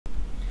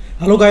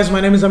Hello guys,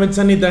 my name is Amit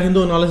Sunny. The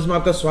Hindu analysis में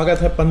आपका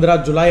स्वागत है। 15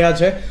 जुलाई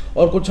आज है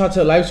और कुछ आज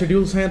लाइव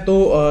शेड्यूल्स हैं, तो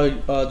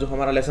जो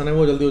हमारा लेसन है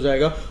वो जल्दी हो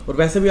जाएगा। और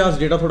वैसे भी आज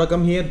डेटा थोड़ा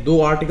कम ही है, 2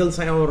 आर्टिकल्स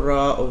हैं और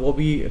वो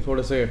भी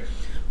थोड़े से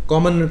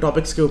कॉमन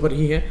टॉपिक्स के ऊपर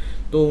ही हैं,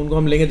 तो उनको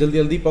हम लेंगे जल्दी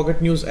जल्दी।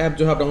 पॉकेट न्यूज़ ऐप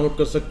जो है आप डाउनलोड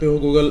कर सकते हो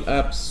गूगल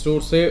ऐप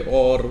स्टोर से,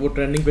 और वो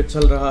ट्रेंडिंग पे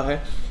चल रहा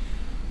है।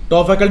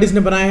 टॉप फैकल्टीज ने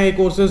बनाए हैं ये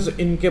कोर्सेज,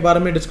 इनके बारे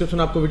में डिस्क्रिप्शन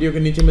आपको वीडियो के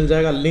नीचे मिल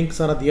जाएगा, लिंक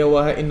सारा दिया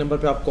हुआ है। इन नंबर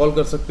पे आप कॉल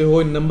कर सकते हो।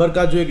 इन नंबर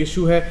का जो एक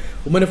इशू है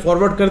वो मैंने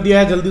फॉरवर्ड कर दिया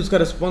है, जल्दी उसका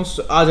रिस्पांस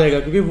आ जाएगा,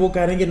 क्योंकि वो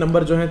कह रहे हैं कि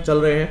नंबर जो है चल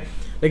रहे हैं,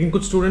 लेकिन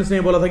कुछ स्टूडेंट्स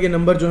ने बोला था कि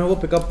नंबर जो है वो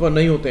पिकअप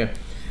नहीं होते हैं।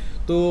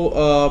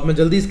 तो मैं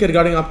जल्दी इसके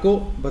रिगार्डिंग आपको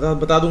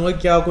बता दूंगा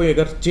क्या कोई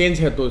अगर चेंज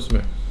है तो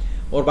इसमें।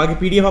 और बाकी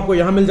पीडीएफ आपको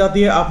यहाँ मिल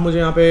जाती है, आप मुझे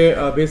यहाँ पे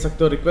भेज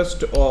सकते हो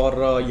रिक्वेस्ट,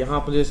 और यहाँ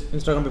आप मुझे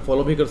इंस्टाग्राम पे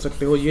फॉलो भी कर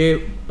सकते हो। ये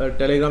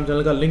टेलीग्राम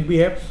चैनल का लिंक भी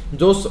है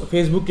जो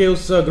फेसबुक के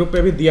उस ग्रुप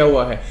पे भी दिया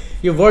हुआ है।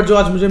 ये वर्ड जो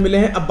आज मुझे मिले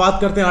हैं। अब बात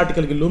करते हैं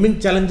आर्टिकल की। Looming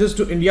challenges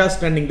to India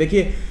standing.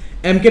 देखिए,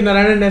 MK.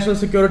 Narayan national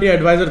security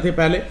adviser थे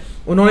पहले,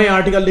 उन्होंने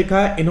आर्टिकल लिखा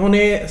है।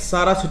 इन्होंने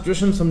सारा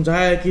सिचुएशन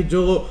समझाया है कि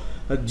जो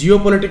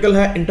जियोपॉलिटिकल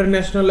है,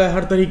 इंटरनेशनल है,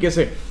 हर तरीके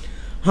से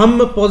हम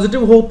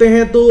पॉजिटिव होते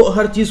हैं तो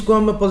हर चीज़ को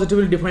हम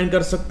पॉजिटिवली डिफाइन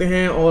कर सकते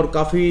हैं, और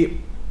काफ़ी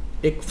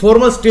एक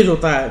फॉर्मल स्टेज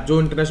होता है जो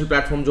इंटरनेशनल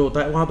प्लेटफॉर्म जो होता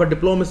है, वहाँ पर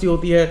डिप्लोमेसी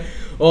होती है,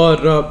 और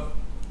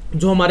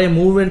जो हमारे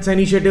मूवमेंट्स हैं,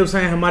 इनिशिएटिव्स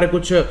हैं, हमारे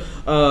कुछ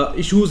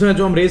इश्यूज हैं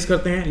जो हम रेज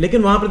करते हैं,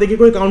 लेकिन वहाँ पर देखिए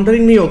कोई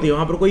काउंटरिंग नहीं होती है।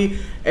 वहाँ पर कोई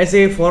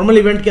ऐसे फॉर्मल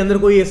इवेंट के अंदर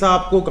कोई ऐसा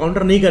आपको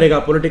काउंटर नहीं करेगा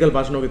पॉलिटिकल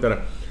भाषणों की तरह,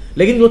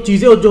 लेकिन जो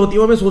चीज़ें जो होती है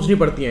वो हमें सोचनी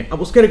पड़ती हैं।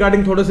 अब उसके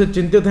रिगार्डिंग थोड़े से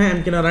चिंतित हैं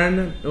एम.के. नारायण।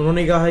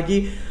 उन्होंने कहा है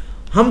कि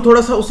हम थोड़ा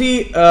सा उसी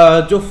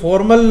जो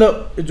फॉर्मल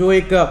जो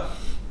एक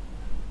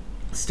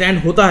स्टैंड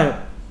होता है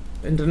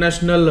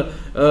इंटरनेशनल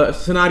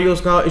सिनारियोज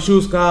का,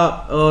 इश्यूज का,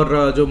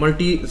 और जो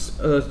मल्टी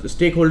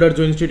स्टेक होल्डर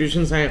जो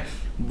इंस्टीट्यूशंस हैं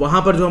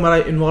वहाँ पर जो हमारा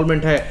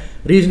इन्वॉल्वमेंट है,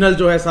 रीजनल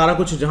जो है सारा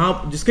कुछ,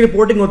 जहाँ जिसकी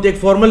रिपोर्टिंग होती है,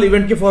 एक फॉर्मल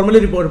इवेंट की फॉर्मली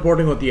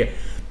रिपोर्टिंग होती है,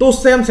 तो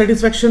उससे हम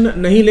सेटिस्फेक्शन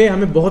नहीं ले,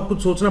 हमें बहुत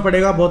कुछ सोचना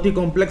पड़ेगा। बहुत ही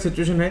कॉम्प्लेक्स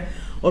सिचुएशन है।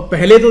 और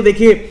पहले तो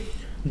देखिए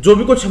जो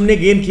भी कुछ हमने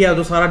गेन किया,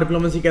 जो सारा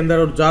डिप्लोमेसी के अंदर,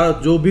 और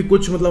जो भी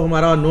कुछ मतलब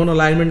हमारा नॉन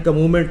अलाइनमेंट का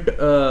मूवमेंट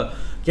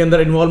के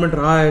अंदर इन्वॉल्वमेंट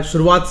रहा है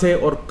शुरुआत से,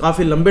 और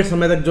काफ़ी लंबे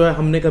समय तक जो है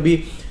हमने कभी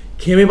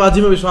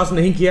खेमेबाजी में विश्वास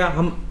नहीं किया,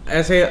 हम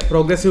ऐसे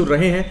प्रोग्रेसिव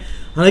रहे हैं।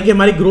 हालांकि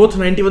हमारी ग्रोथ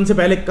 91 से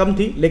पहले कम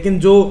थी, लेकिन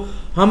जो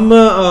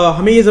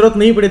हमें ये ज़रूरत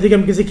नहीं पड़ी थी कि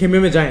हम किसी खेमे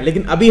में जाएं,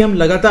 लेकिन अभी हम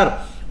लगातार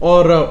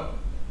और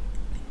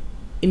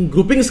इन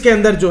ग्रुपिंग्स के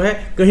अंदर जो है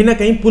कहीं ना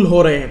कहीं पुल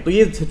हो रहे हैं। तो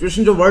ये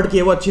सिचुएशन जो वर्ल्ड की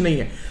है वो अच्छी नहीं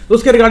है। तो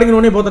उसके रिगार्डिंग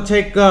उन्होंने बहुत अच्छा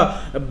एक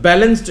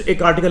बैलेंस्ड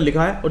एक आर्टिकल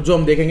लिखा है, और जो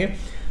हम देखेंगे,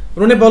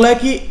 उन्होंने बोला है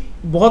कि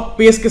बहुत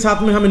पेस के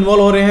साथ में हम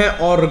इन्वॉल्व हो रहे हैं,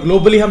 और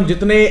ग्लोबली हम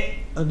जितने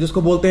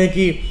जिसको बोलते हैं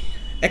कि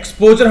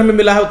एक्सपोजर हमें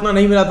मिला है उतना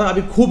नहीं मिला था,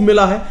 अभी खूब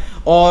मिला है।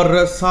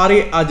 और सारे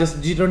जिस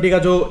G20 का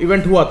जो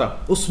इवेंट हुआ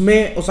था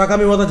उसमें ओसाका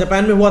में हुआ था,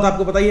 जापान में हुआ था,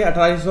 आपको पता ही है,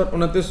 28 और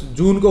 29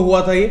 जून को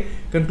हुआ था ये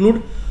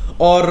कंक्लूड।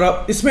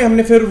 और इसमें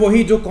हमने फिर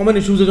वही जो कॉमन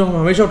इश्यूज है जो हम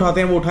हमेशा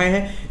उठाते हैं वो उठाए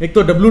हैं। एक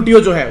तो WTO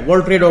जो है,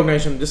 वर्ल्ड ट्रेड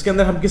ऑर्गेनाइजेशन, जिसके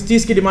अंदर हम किस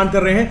चीज़ की डिमांड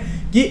कर रहे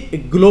हैं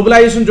कि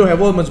ग्लोबलाइजेशन जो है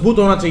वो मजबूत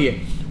होना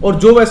चाहिए, और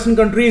जो वेस्टर्न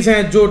कंट्रीज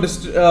हैं जो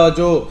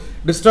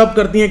डिस्टर्ब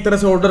करती हैं एक तरह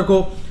से ऑर्डर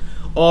को,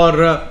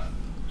 और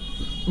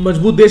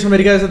मजबूत देश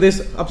अमेरिका जैसा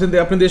देश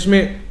अपने देश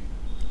में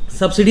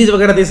सब्सिडीज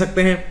वगैरह दे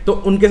सकते हैं, तो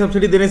उनके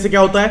सब्सिडी देने से क्या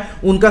होता है,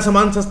 उनका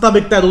सामान सस्ता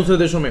बिकता है दूसरे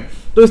देशों में,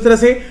 तो इस तरह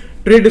से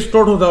ट्रेड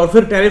डिस्टॉर्ट होता है, और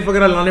फिर टैरिफ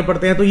वगैरह लाने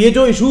पड़ते हैं। तो ये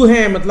जो इशू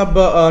हैं मतलब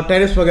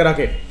टैरिफ वगैरह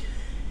के,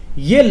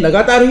 ये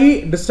लगातार ही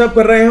डिस्टर्ब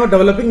कर रहे हैं और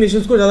डेवलपिंग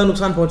नेशंस को ज़्यादा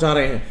नुकसान पहुंचा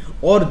रहे हैं,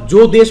 और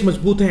जो देश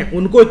मजबूत हैं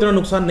उनको इतना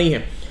नुकसान नहीं है।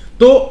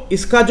 तो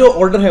इसका जो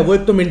ऑर्डर है वो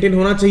एक तो मेंटेन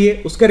होना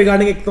चाहिए, उसके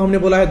रिगार्डिंग एक तो हमने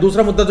बोला है।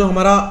 दूसरा मुद्दा जो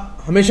हमारा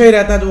हमेशा ही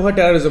रहता है जो है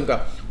टेररिज्म का,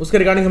 उसके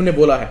रिगार्डिंग हमने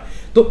बोला है।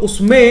 तो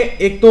उसमें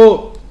एक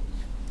तो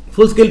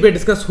फुल स्केल पे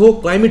डिस्कस हो,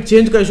 क्लाइमेट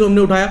चेंज का इशू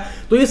हमने उठाया।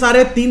 तो ये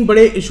सारे 3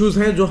 बड़े इश्यूज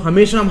हैं जो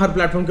हमेशा हम हर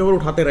प्लेटफॉर्म के ऊपर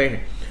उठाते रहे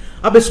हैं।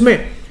 अब इसमें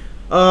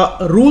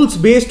रूल्स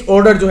बेस्ड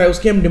ऑर्डर जो है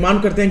उसकी हम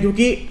डिमांड करते हैं,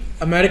 क्योंकि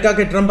अमेरिका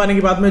के ट्रंप आने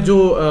के बाद में जो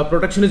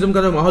प्रोटेक्शनिज्म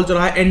का जो माहौल चल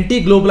रहा है, एंटी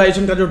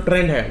ग्लोबलाइजेशन का जो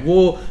ट्रेंड है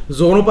वो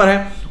जोरों पर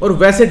है, और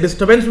वैसे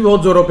डिस्टर्बेंस भी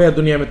बहुत जोरों पे है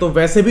दुनिया में। तो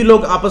वैसे भी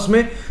लोग आपस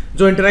में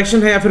जो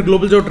इंटरेक्शन है, या फिर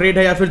ग्लोबल जो ट्रेड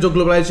है, या फिर जो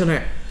ग्लोबलाइजेशन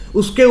है,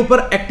 उसके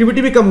ऊपर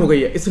एक्टिविटी भी कम हो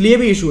गई है, इसलिए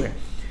भी इशू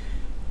है।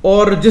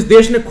 और जिस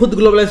देश ने खुद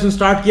ग्लोबलाइजेशन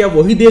स्टार्ट किया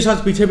वही देश आज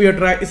पीछे भी हट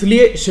रहा है,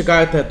 इसलिए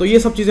शिकायत है। तो ये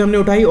सब चीज़ें हमने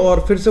उठाई,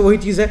 और फिर से वही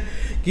चीज़ है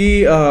कि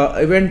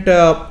इवेंट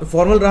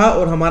फॉर्मल रहा,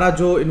 और हमारा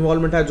जो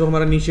इन्वॉल्वमेंट है, जो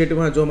हमारा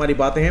इनिशिएटिव है, जो हमारी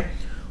बातें हैं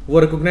वो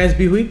रिकॉग्नाइज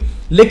भी हुई।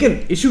 लेकिन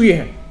इशू ये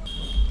है,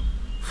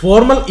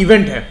 फॉर्मल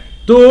इवेंट है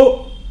तो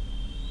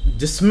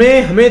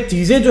जिसमें हमें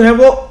चीज़ें जो है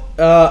वो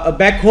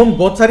बैक होम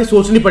बहुत सारी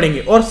सोचनी पड़ेंगी,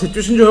 और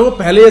सिचुएशन जो है वो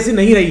पहले जैसी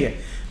नहीं रही है।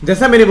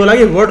 जैसा मैंने बोला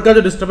कि वर्ल्ड का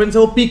जो डिस्टर्बेंस है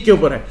वो पीक के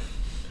ऊपर है,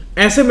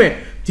 ऐसे में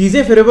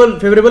चीज़ें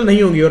फेवरेबल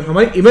नहीं होंगी, और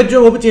हमारी इमेज जो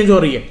है वो भी चेंज हो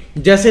रही है।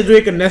 जैसे जो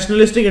एक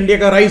नेशनलिस्टिक इंडिया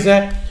का राइज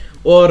है,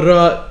 और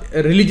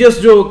रिलीजियस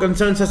जो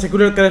कंसर्न्स है,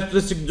 सेक्युलर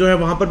कैरेक्टरिस्टिक जो है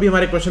वहाँ पर भी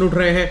हमारे क्वेश्चन उठ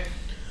रहे हैं,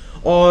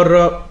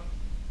 और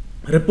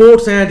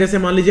रिपोर्ट्स हैं, जैसे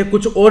मान लीजिए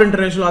कुछ और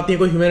इंटरनेशनल आती है,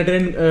 कोई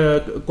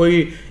ह्यूमैनिटेरियन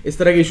कोई इस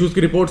तरह के इश्यूज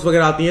की रिपोर्ट्स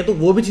वगैरह आती हैं, तो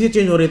वो भी चीजें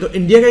चेंज हो रही है। तो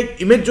इंडिया का एक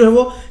इमेज जो है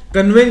वो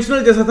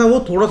कन्वेंशनल जैसा था,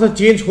 वो थोड़ा सा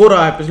चेंज हो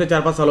रहा है पिछले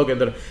 4-5 सालों के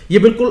अंदर, ये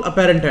बिल्कुल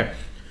अपेरेंट है।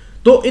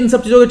 तो इन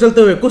सब चीजों के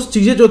चलते हुए कुछ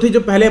चीजें जो थी, जो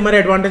पहले हमारे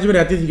एडवांटेज में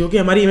रहती थी, क्योंकि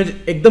हमारी इमेज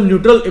एकदम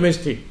न्यूट्रल इमेज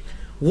थी,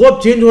 वो अब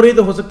चेंज हो रही है।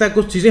 तो हो सकता है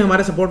कुछ चीजें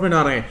हमारे सपोर्ट में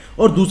ना रहे।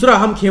 और दूसरा,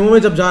 हम खेमों में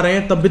जब जा रहे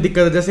हैं तब भी दिक्कत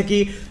है, जैसे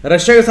कि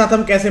रशिया के साथ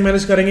हम कैसे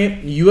मैनेज करेंगे,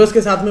 यूएस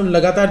के साथ में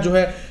लगातार जो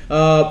है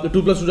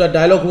 2+2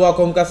 डायलॉग हुआ,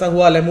 कोंकासा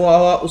हुआ, लेमुआ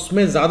हुआ,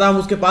 उसमें ज्यादा हम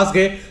उसके पास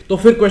गए तो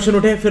फिर क्वेश्चन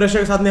उठे। फिर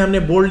रशिया के साथ में हमने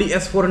बोल्डली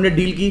S-400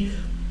 डील की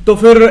तो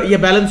फिर ये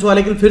बैलेंस हुआ।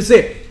 लेकिन फिर से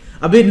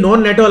अभी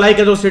नॉन नेटो अलाई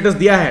का जो स्टेटस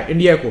दिया है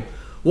इंडिया को,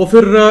 वो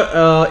फिर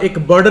एक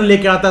बर्डन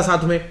लेके आता है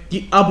साथ में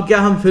कि अब क्या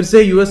हम फिर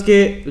से यूएस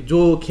के जो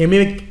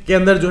खेमे के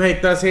अंदर जो है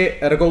एक तरह से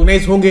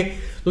रिकॉग्नाइज होंगे।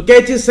 तो क्या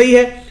ये चीज सही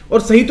है?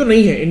 और सही तो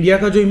नहीं है, इंडिया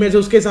का जो इमेज है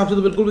उसके हिसाब से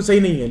तो बिल्कुल भी सही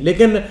नहीं है।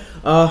 लेकिन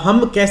हम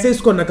कैसे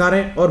इसको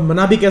नकारें और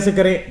मना भी कैसे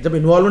करें? जब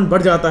इन्वॉल्वमेंट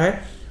बढ़ जाता है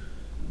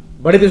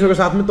बड़े देशों के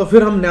साथ में, तो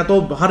फिर हम ना तो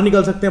बाहर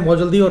निकल सकते हैं बहुत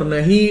जल्दी और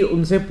न ही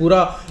उनसे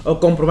पूरा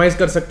कॉम्प्रोमाइज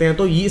कर सकते हैं।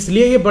 तो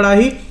इसलिए ये बड़ा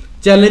ही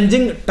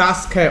चैलेंजिंग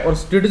टास्क है और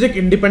स्ट्रेटेजिक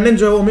इंडिपेंडेंस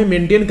जो है वो हमें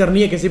मेंटेन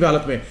करनी है किसी भी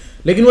हालत में।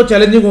 लेकिन वो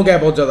चैलेंजिंग हो गया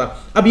है बहुत ज्यादा।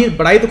 अब ये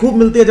बड़ाई तो खूब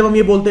मिलती है जब हम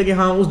ये बोलते हैं कि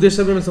हाँ उस देश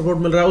से भी हमें सपोर्ट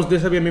मिल रहा है, उस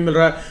देश से भी हमें मिल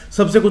रहा है,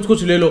 सबसे कुछ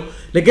कुछ ले लो।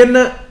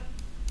 लेकिन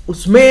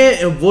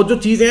उसमें वो जो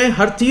चीजें हैं,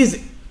 हर चीज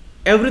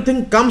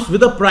everything comes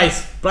with a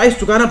price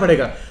चुकाना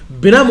पड़ेगा।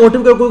 बिना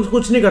मोटिव का कोई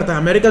कुछ नहीं करता है।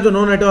 अमेरिका जो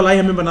नॉन नेटो अलाई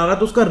हमें बना रहा है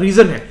तो उसका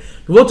रीजन है,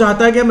 वो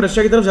चाहता है कि हम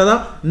रशिया की तरफ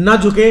ज्यादा ना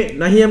झुके,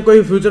 ना ही हम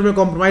कोई फ्यूचर में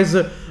कॉम्प्रोमाइज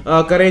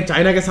करें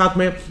चाइना के साथ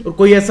में, और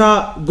कोई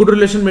ऐसा गुड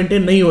रिलेशन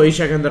मेंटेन नहीं हो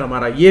एशिया के अंदर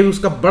हमारा। ये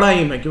उसका बड़ा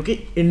एम है, क्योंकि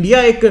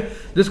इंडिया एक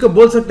जिसको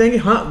बोल सकते हैं कि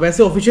हाँ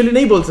वैसे ऑफिशियली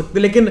नहीं बोल सकते,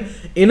 लेकिन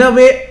इन अ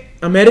वे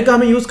अमेरिका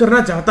हमें यूज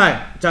करना चाहता है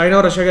चाइना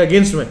और रशिया के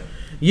अगेंस्ट में।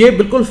 ये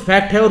बिल्कुल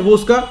फैक्ट है और वो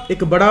उसका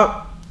एक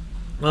बड़ा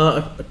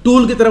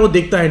टूल की तरह वो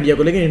देखता है इंडिया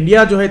को। लेकिन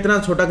इंडिया जो है इतना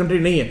छोटा कंट्री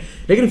नहीं है,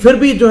 लेकिन फिर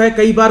भी जो है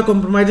कई बार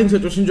कॉम्प्रोमाइजिंग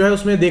सिचुएशन जो है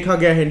उसमें देखा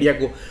गया है इंडिया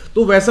को।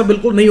 तो वैसा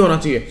बिल्कुल नहीं होना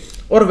चाहिए।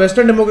 और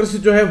वेस्टर्न डेमोक्रेसी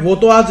जो है वो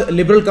तो आज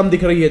लिबरल कम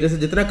दिख रही है, जैसे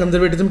जितना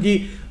कंजर्वेटिज्म की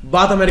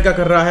बात अमेरिका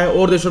कर रहा है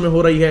और देशों में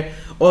हो रही है।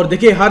 और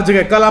देखिए हर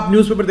जगह, कल आप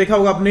न्यूज़पेपर देखा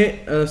होगा आपने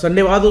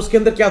संडे बाद, उसके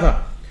अंदर क्या था,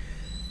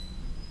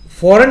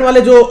 फॉरेन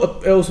वाले जो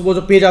वो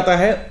जो पेज आता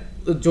है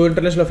जो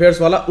इंटरनेशनल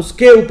अफेयर्स वाला,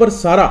 उसके ऊपर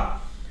सारा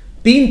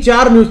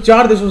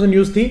 3-4 देशों से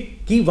न्यूज थी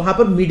कि वहां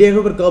पर मीडिया के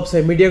ऊपर कर्ब्स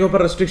है, मीडिया के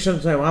ऊपर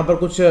रेस्ट्रिक्शंस है, वहां पर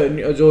कुछ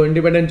जो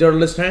इंडिपेंडेंट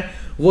जर्नलिस्ट हैं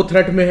वो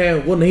थ्रेट में है,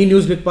 वो नहीं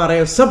न्यूज लिख पा रहे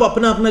हैं, सब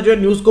अपना अपना जो है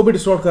न्यूज को भी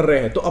डिस्टॉर्ट कर रहे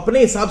हैं। तो अपने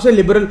हिसाब से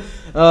लिबरल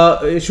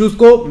इश्यूज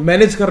को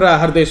मैनेज कर रहा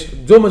है हर देश।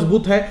 जो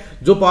मजबूत है,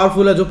 जो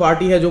पावरफुल है, जो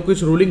पार्टी है, जो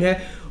कुछ रूलिंग है,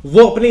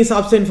 वो अपने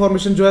हिसाब से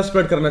इंफॉर्मेशन जो है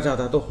स्प्रेड करना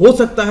चाहता है। तो हो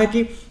सकता है कि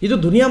ये जो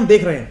दुनिया हम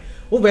देख रहे हैं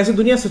वो वैसे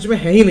दुनिया सच में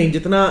है ही नहीं,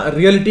 जितना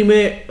रियलिटी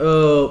में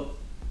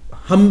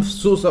हम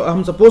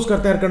सपोज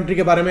करते हैं हर कंट्री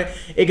के बारे में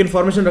एक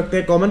इंफॉर्मेशन रखते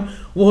हैं कॉमन,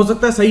 वो हो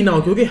सकता है सही ना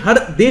हो, क्योंकि हर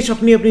देश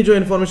अपनी अपनी जो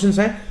इंफॉर्मेशन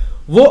है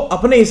वो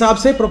अपने हिसाब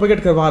से प्रोपेगेट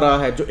करवा रहा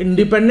है। जो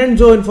इंडिपेंडेंट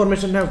जो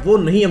इंफॉर्मेशन है वो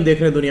नहीं हम देख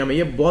रहे हैं दुनिया में।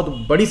 ये बहुत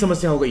बड़ी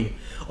समस्या हो गई है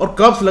और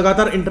कर्व्स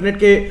लगातार इंटरनेट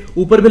के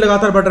ऊपर भी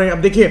लगातार बढ़ रहे हैं।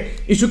 अब देखिए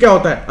इशू क्या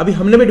होता है, अभी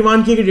हमने भी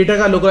डिमांड की कि डेटा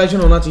का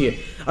लोकलाइजेशन होना चाहिए।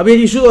 अब ये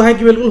इशू है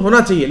कि बिल्कुल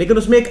होना चाहिए, लेकिन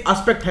उसमें एक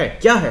एस्पेक्ट है,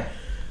 क्या है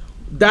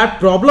दैट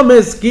प्रॉब्लम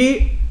इज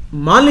कि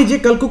मान लीजिए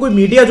कल को कोई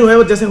मीडिया जो है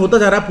वो जैसे होता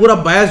जा रहा है पूरा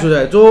बायस्ड हो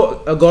जाए,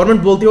 जो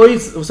गवर्नमेंट बोलती है वही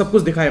सब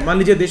कुछ दिखाए। मान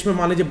लीजिए देश में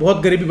मान लीजिए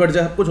बहुत गरीबी बढ़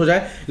जाए, सब कुछ हो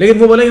जाए, लेकिन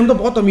वो बोलेंगे हम तो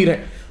बहुत अमीर हैं।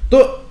 तो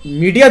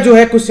मीडिया जो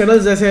है कुछ चैनल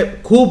जैसे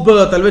खूब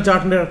तलवे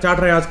चाट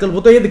रहे हैं आजकल,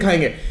 वो तो ये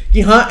दिखाएंगे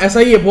कि हाँ ऐसा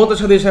ही है, बहुत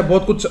अच्छा देश है,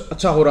 बहुत कुछ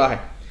अच्छा हो रहा है,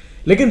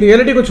 लेकिन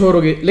रियलिटी कुछ और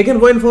होगी। लेकिन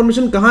वो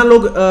इन्फॉर्मेशन कहाँ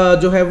लोग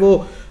जो है वो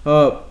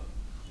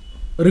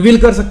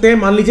रिवील कर सकते हैं?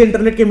 मान लीजिए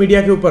इंटरनेट के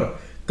मीडिया के ऊपर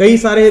कई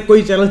सारे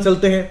कोई चैनल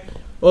चलते हैं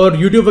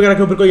और यूट्यूब वगैरह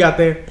के ऊपर कोई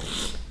आते हैं।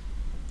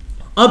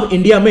 अब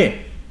इंडिया में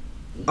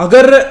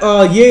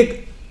अगर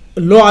ये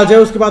लॉ आ जाए,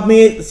 उसके बाद में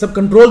ये सब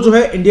कंट्रोल जो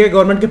है इंडिया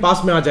गवर्नमेंट के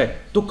पास में आ जाए,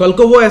 तो कल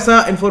को वो ऐसा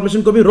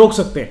इंफॉर्मेशन को भी रोक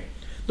सकते हैं।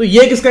 तो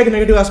ये किसका एक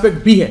नेगेटिव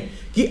एस्पेक्ट भी है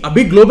कि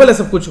अभी ग्लोबल है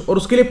सब कुछ और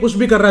उसके लिए पुश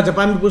भी कर रहा है,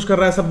 जापान भी पुश कर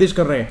रहा है, सब देश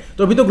कर रहे हैं,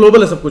 तो अभी तो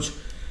ग्लोबल है सब कुछ।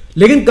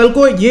 लेकिन कल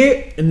को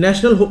ये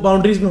नेशनल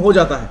बाउंड्रीज में हो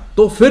जाता है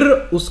तो फिर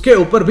उसके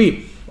ऊपर भी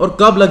और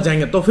कब लग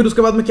जाएंगे, तो फिर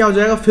उसके बाद में क्या हो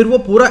जाएगा, फिर वो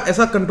पूरा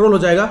ऐसा कंट्रोल हो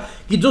जाएगा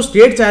कि जो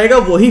स्टेट चाहेगा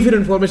वही फिर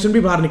इंफॉर्मेशन भी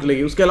बाहर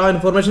निकलेगी, उसके अलावा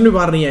इंफॉर्मेशन भी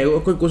बाहर नहीं आएगा।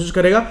 कोई कोशिश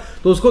करेगा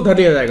तो उसको धर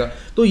लिया जाएगा।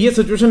 तो ये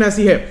सिचुएशन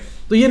ऐसी है,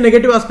 तो ये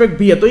नेगेटिव एस्पेक्ट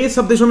भी है। तो ये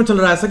सब देशों में चल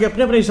रहा है ऐसा कि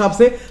अपने अपने हिसाब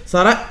से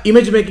सारा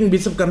इमेज मेकिंग भी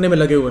सब करने में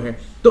लगे हुए हैं।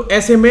 तो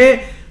ऐसे में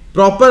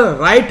प्रॉपर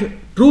राइट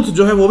ट्रूथ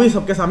जो है वो भी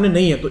सबके सामने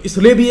नहीं है। तो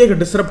इसलिए भी एक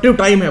डिसरप्टिव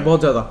टाइम है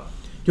बहुत ज्यादा,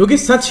 क्योंकि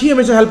सच ही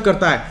हमेशा हेल्प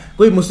करता है।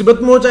 कोई मुसीबत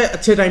में हो चाहे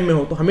अच्छे टाइम में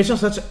हो, तो हमेशा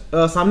सच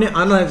सामने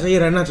आना चाहिए,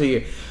 रहना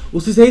चाहिए,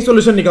 उसी से ही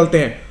सॉल्यूशन निकलते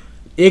हैं।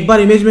 एक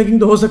बार इमेज मेकिंग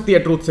तो हो सकती है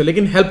ट्रूथ से,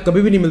 लेकिन हेल्प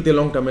कभी भी नहीं मिलती है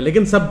लॉन्ग टर्म में।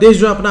 लेकिन सब देश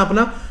जो अपना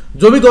अपना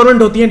जो भी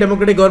गवर्नमेंट होती है,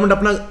 डेमोक्रेटिक गवर्नमेंट,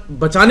 अपना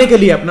बचाने के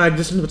लिए, अपना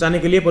एग्जिस्टेंस बचाने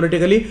के लिए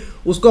पॉलिटिकली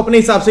उसको अपने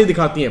हिसाब से ही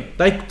दिखाती है,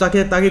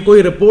 ताकि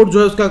कोई रिपोर्ट जो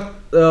है उसका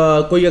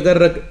कोई अगर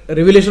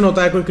रिविलेशन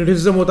होता है, कोई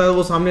क्रिटिसिज्म होता है,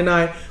 वो सामने ना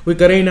आए, कोई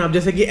करे ही ना। अब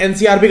जैसे कि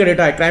एनसीआरबी का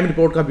डेटा है, क्राइम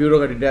रिपोर्ट का ब्यूरो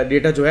का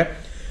डेटा जो है,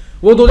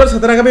 वो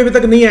 2017 का भी अभी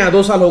तक नहीं आया,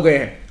 2 साल हो गए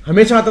हैं,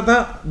 हमेशा आता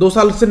था, 2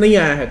 साल से नहीं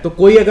आया है। तो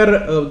कोई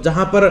अगर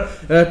जहां पर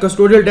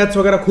कस्टोडियल डेथ्स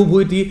वगैरह खूब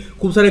हुई थी,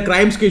 खूब सारे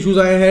क्राइम्स के इश्यूज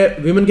आए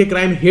हैं, विमेन के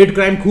क्राइम, हेट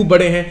क्राइम खूब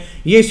बड़े हैं,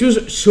 ये इश्यूज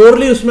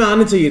श्योरली उसमें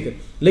आने चाहिए थे,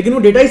 लेकिन वो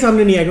डेटा ही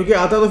सामने नहीं आया, क्योंकि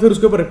आता तो फिर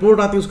उसके ऊपर रिपोर्ट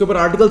आती, उसके ऊपर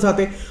आर्टिकल्स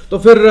आते, तो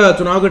फिर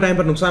चुनाव के टाइम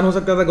पर नुकसान हो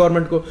सकता था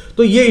गवर्नमेंट को।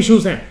 तो ये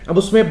इश्यूज हैं। अब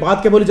उसमें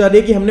बात क्या बोली जा रही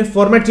है कि हमने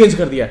फॉर्मेट चेंज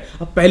कर दिया।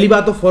 अब पहली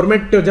बात तो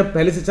फॉर्मेट जब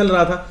पहले से चल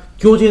रहा था,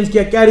 क्यों चेंज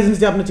किया, क्या रीजन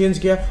से आपने चेंज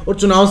किया, और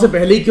चुनाव से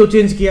पहले ही क्यों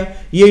चेंज किया,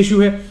 ये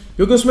इशू है।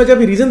 क्योंकि उसमें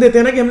जब रीजन देते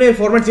हैं ना कि हमने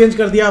फॉर्मेट चेंज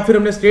कर दिया, फिर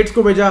हमने स्टेट्स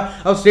को भेजा,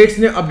 अब स्टेट्स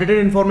ने अपडेटेड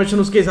इन्फॉर्मेशन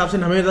उसके हिसाब से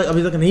हमें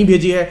अभी तक नहीं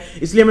भेजी है,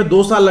 इसलिए हमें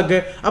 2 साल लग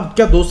गए। अब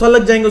क्या 2 साल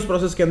लग जाएंगे उस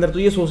प्रोसेस के अंदर? तो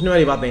ये सोचने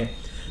वाली बातें हैं।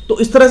 तो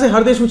इस तरह से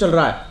हर देश में चल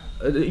रहा है,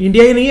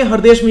 इंडिया ही नहीं है,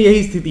 हर देश में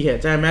यही स्थिति है,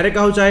 चाहे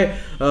अमेरिका हो, चाहे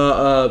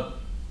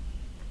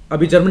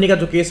अभी जर्मनी का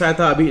जो केस आया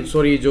था, अभी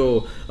सॉरी जो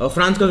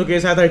फ्रांस का जो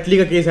केस आया था, इटली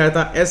का केस आया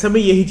था, ऐसे में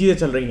यही चीजें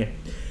चल रही हैं।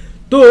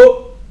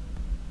 तो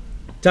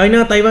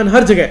चाइना, ताइवान,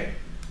 हर जगह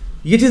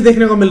ये चीज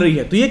देखने को मिल रही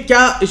है। तो ये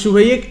क्या इशू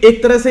है? ये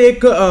एक तरह से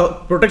एक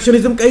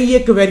प्रोटेक्शनिज्म का ही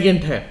एक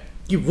वेरिएंट है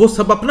कि वो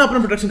सब अपना अपना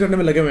प्रोटेक्शन करने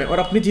में लगे हुए हैं और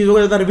अपनी चीजों को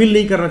ज्यादा रिवील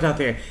नहीं करना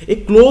चाहते हैं।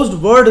 एक क्लोज्ड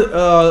वर्ल्ड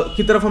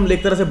की तरफ हम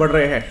एक तरह से बढ़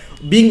रहे हैं,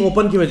 बीइंग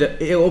ओपन की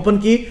वजह, ओपन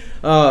की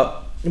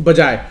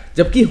बजाय,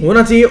 जबकि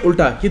होना चाहिए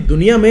उल्टा, कि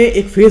दुनिया में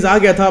एक फेज आ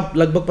गया था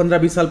लगभग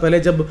 15-20 साल पहले,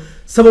 जब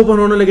सब ओपन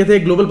होने लगे थे,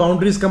 ग्लोबल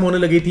बाउंड्रीज कम होने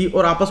लगी थी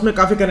और आपस में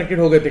काफी कनेक्टेड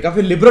हो गए थे,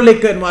 काफी लिबरल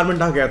एक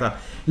एनवायरमेंट आ गया था।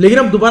 लेकिन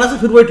अब दोबारा से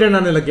फिर वही ट्रेंड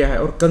आने लग गया है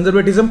और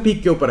कंजर्वेटिज्म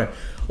पीक के ऊपर है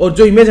और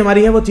जो इमेज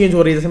हमारी है वो चेंज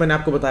हो रही है, जैसे मैंने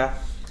आपको बताया।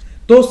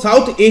 तो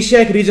साउथ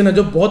एशिया एक रीजन है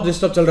जो बहुत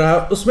डिस्टर्ब चल रहा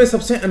है। उसमें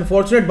सबसे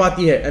अनफॉर्चुनेट बात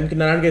यह है एम.के.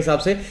 नारायण के हिसाब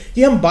से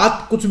कि हम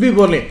बात कुछ भी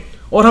बोलें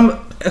और हम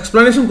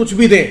एक्सप्लेनेशन कुछ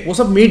भी दें, वो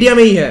सब मीडिया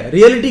में ही है।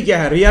 रियलिटी क्या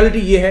है? रियलिटी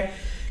ये है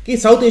कि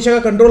साउथ एशिया का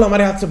कंट्रोल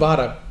हमारे हाथ से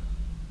बाहर है।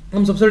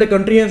 हम सबसे बड़े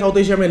कंट्री हैं साउथ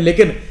एशिया में,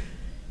 लेकिन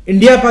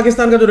इंडिया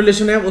पाकिस्तान का जो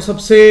रिलेशन है वो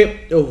सबसे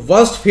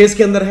वर्स्ट फेज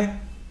के अंदर है।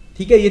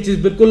 ठीक है, ये चीज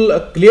बिल्कुल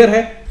क्लियर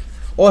है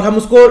और हम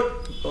उसको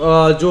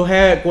जो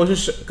है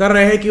कोशिश कर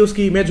रहे हैं कि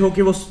उसकी इमेज हो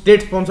कि वो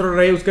स्टेट स्पॉन्सर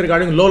रहे, उसके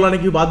रिगार्डिंग लॉ लाने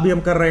की बात भी हम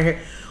कर रहे हैं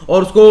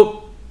और उसको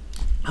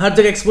हर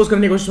जगह एक्सपोज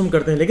करने की कोशिश हम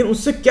करते हैं। लेकिन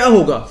उससे क्या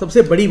होगा?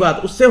 सबसे बड़ी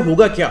बात, उससे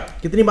होगा क्या?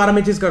 कितनी बार हम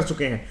ये चीज कर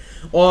चुके हैं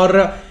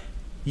और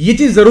ये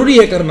चीज जरूरी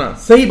है करना,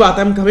 सही बात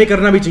है, हमें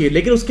करना भी चाहिए,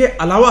 लेकिन उसके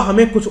अलावा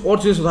हमें कुछ और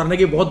चीजें सुधारने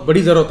की बहुत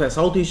बड़ी जरूरत है।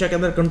 साउथ एशिया के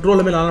अंदर कंट्रोल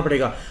हमें लाना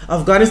पड़ेगा।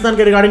 अफगानिस्तान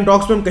के रिगार्डिंग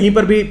टॉक्स में हम कहीं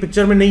पर भी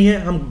पिक्चर में नहीं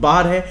है, हम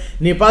बाहर है।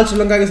 नेपाल,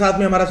 श्रीलंका के साथ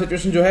में हमारा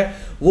सिचुएशन जो है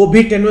वो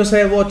भी टेन्युअस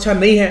है, वो अच्छा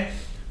नहीं है।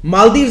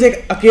 मालदीव्स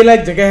एक अकेला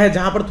एक जगह है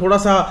जहां पर थोड़ा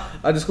सा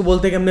जिसको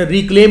बोलते हैं कि हमने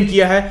रिक्लेम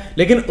किया है,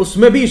 लेकिन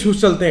उसमें भी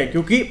इश्यूज चलते हैं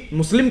क्योंकि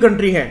मुस्लिम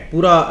कंट्री है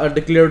पूरा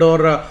डिक्लेयर्ड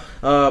और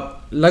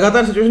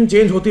लगातार सिचुएशन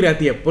चेंज होती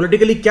रहती है।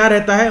 पॉलिटिकली क्या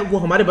रहता है वो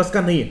हमारे बस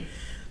का नहीं है,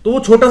 तो वो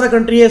छोटा सा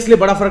कंट्री है, इसलिए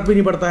बड़ा फर्क भी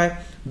नहीं पड़ता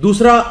है।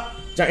 दूसरा,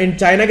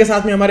 चाइना के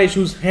साथ में हमारे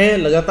इश्यूज हैं,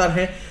 लगातार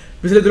हैं।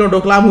 पिछले दिनों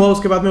डोकलाम हुआ,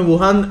 उसके बाद में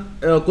वुहान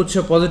कुछ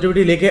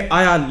पॉजिटिविटी लेके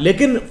आया,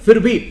 लेकिन फिर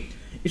भी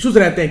इश्यूज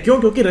रहते हैं। क्यों?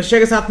 क्योंकि रशिया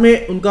के साथ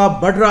में उनका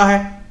बढ़ रहा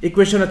है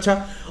इक्वेशन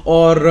अच्छा,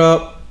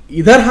 और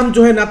इधर हम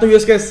जो है ना तो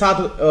यूएस के साथ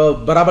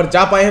बराबर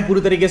जा पाए हैं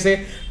पूरी तरीके से।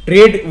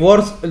 ट्रेड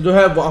वॉर्स जो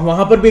है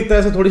वहां पर भी एक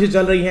तरह से थोड़ी सी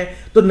चल रही है,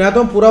 तो ना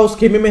तो हम पूरा उस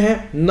खेमे में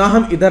है ना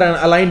हम इधर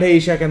अलाइंड है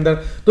एशिया के अंदर,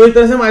 तो एक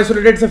तरह से हम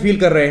आइसोलेटेड से फील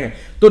कर रहे हैं।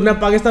 तो ना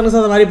पाकिस्तान के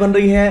साथ हमारी बन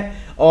रही है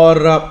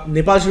और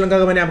नेपाल, श्रीलंका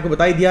का मैंने आपको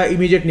बता ही दिया,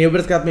 इमीडिएट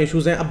नेबर्स के साथ में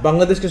इशूज हैं। अब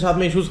बांग्लादेश के साथ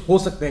में इशूज हो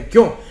सकते हैं।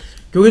 क्यों?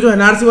 क्योंकि जो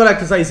एनआरसी वाला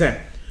एक्सरसाइज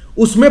है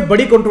उसमें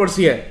बड़ी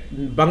कंट्रोवर्सी है।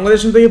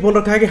 बांग्लादेश ने तो ये बोल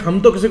रखा है कि हम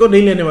तो किसी को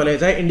नहीं लेने वाले हैं,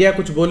 चाहे इंडिया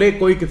कुछ बोले,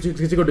 कोई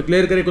किसी को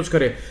डिक्लेयर करे, कुछ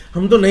करे,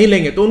 हम तो नहीं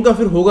लेंगे। तो उनका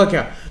फिर होगा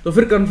क्या? तो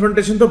फिर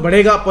कन्फ्रंटेशन तो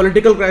बढ़ेगा,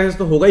 पॉलिटिकल क्राइसिस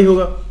तो होगा ही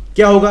होगा।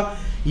 क्या होगा?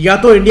 या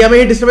तो इंडिया में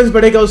ही डिस्टर्बेंस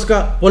बढ़ेगा उसका,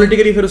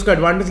 पॉलिटिकली फिर उसका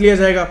एडवांटेज लिया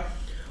जाएगा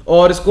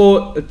और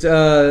इसको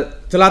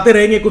चलाते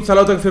रहेंगे कुछ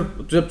सालों तक, फिर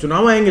जब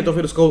चुनाव आएंगे तो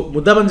फिर उसको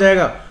मुद्दा बन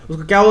जाएगा।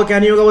 उसका क्या होगा क्या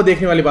नहीं होगा वो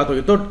देखने वाली बात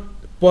होगी। तो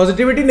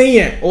पॉजिटिविटी नहीं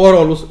है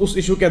ओवरऑल उस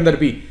इशू के अंदर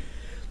भी।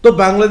 तो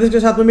बांग्लादेश के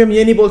साथ में भी हम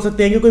ये नहीं बोल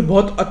सकते हैं कि कोई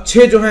बहुत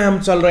अच्छे जो हैं हम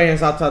चल रहे हैं,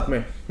 साथ साथ में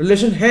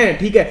रिलेशन है,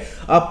 ठीक है।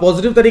 आप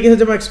पॉजिटिव तरीके से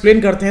जब हम एक्सप्लेन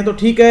करते हैं तो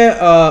ठीक है,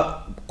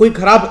 कोई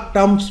खराब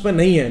टर्म्स पे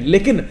नहीं है,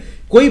 लेकिन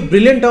कोई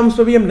ब्रिलियंट टर्म्स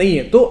पे भी हम नहीं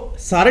है। तो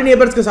सारे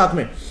नेबर्स के साथ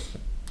में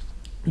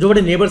जो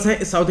बड़े नेबर्स हैं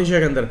इस साउथ एशिया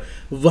के अंदर,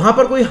 वहां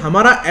पर कोई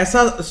हमारा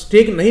ऐसा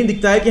स्टेक नहीं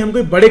दिखता है कि हम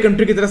कोई बड़े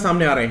कंट्री की तरह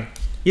सामने आ रहे हैं।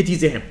 ये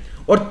चीजें हैं।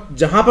 और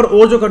जहां पर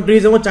और जो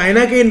कंट्रीज हैं वो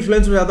चाइना के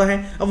इन्फ्लुएंस में ज्यादा हैं।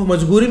 अब वो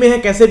मजबूरी में है,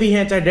 कैसे भी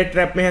हैं, चाहे डेट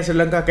ट्रैप में है,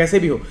 श्रीलंका कैसे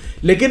भी हो,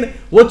 लेकिन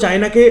वो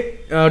चाइना के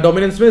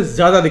डोमिनेंस में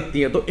ज्यादा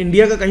दिखती है। तो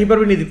इंडिया का कहीं पर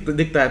भी नहीं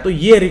दिखता है। तो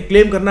ये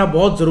रिक्लेम करना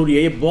बहुत जरूरी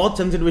है। ये बहुत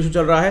सेंसिटिव इशू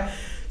चल रहा है।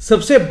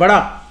 सबसे बड़ा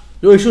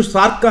जो इशू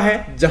सार्क का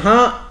है, जहां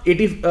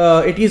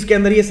 80s के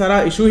अंदर ये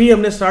सारा इशू ही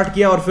हमने स्टार्ट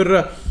किया और फिर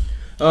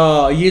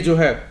ये जो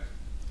है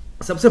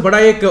सबसे बड़ा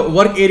एक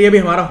वर्क एरिया भी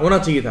हमारा होना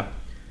चाहिए था,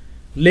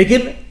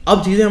 लेकिन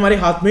अब चीजें हमारे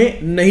हाथ में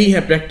नहीं है।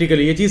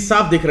 प्रैक्टिकली ये चीज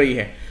साफ दिख रही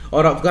है।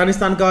 और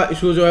अफगानिस्तान का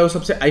इशू जो है वो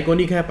सबसे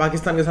आइकॉनिक है।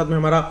 पाकिस्तान के साथ में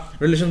हमारा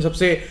रिलेशन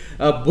सबसे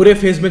बुरे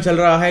फेज में चल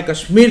रहा है।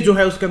 कश्मीर जो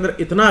है उसके अंदर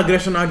इतना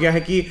अग्रेशन आ गया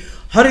है कि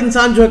हर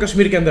इंसान जो है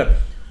कश्मीर के अंदर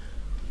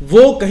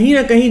वो कहीं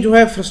ना कहीं जो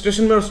है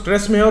फ्रस्ट्रेशन में और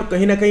स्ट्रेस में है, और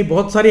कहीं ना कहीं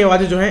बहुत सारी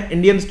आवाजें जो है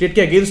इंडियन स्टेट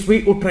के अगेंस्ट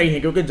भी उठ रही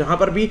हैं, क्योंकि जहां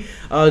पर भी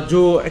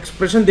जो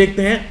एक्सप्रेशन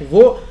देखते हैं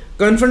वो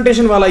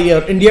कन्फ्रंटेशन वाला ये,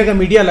 और इंडिया का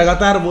मीडिया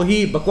लगातार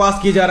वही बकवास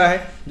किया जा रहा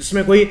है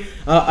जिसमें कोई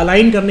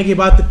अलाइन करने की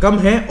बात कम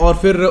है और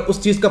फिर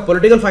उस चीज का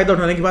पॉलिटिकल फायदा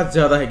उठाने की बात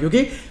ज्यादा है,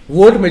 क्योंकि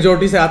वोट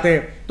मेजोरिटी से आते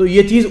हैं। तो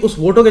ये चीज, उस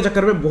वोटों के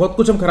चक्कर में बहुत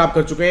कुछ हम खराब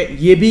कर चुके हैं,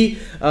 ये भी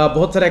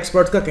बहुत सारे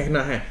एक्सपर्ट्स का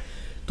कहना है।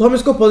 तो हम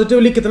इसको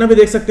पॉजिटिवली कितना भी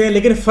देख सकते हैं,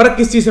 लेकिन फर्क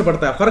किस चीज से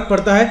पड़ता है? फर्क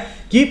पड़ता है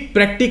कि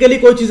प्रैक्टिकली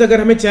कोई चीज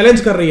अगर हमें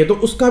चैलेंज कर रही है तो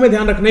उसका हमें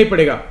ध्यान रखना ही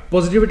पड़ेगा।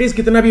 पॉजिटिविटीज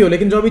कितना भी हो,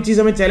 लेकिन जो भी चीज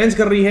हमें चैलेंज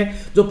कर रही है,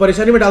 जो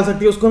परेशानी में डाल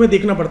सकती है, उसको हमें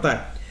देखना पड़ता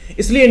है।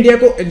 इसलिए इंडिया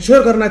को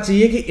इंश्योर करना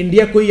चाहिए कि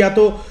इंडिया कोई या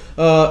तो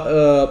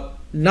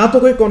ना तो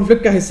कोई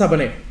कॉन्फ्लिक्ट का हिस्सा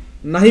बने,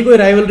 ना ही कोई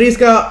राइवलरीज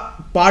का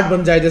पार्ट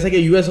बन जाए, जैसे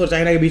कि यूएस और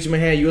चाइना के बीच में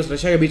है, यूएस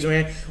रशिया के बीच में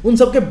है, उन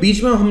सबके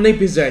बीच में हम नहीं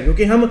पिस जाए,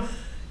 क्योंकि हम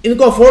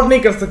इनको अफोर्ड नहीं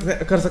कर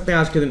सकते हैं।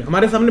 आज के दिन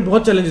हमारे सामने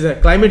बहुत चैलेंजेस है,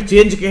 क्लाइमेट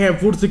चेंज के हैं,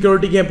 फूड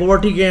सिक्योरिटी के हैं,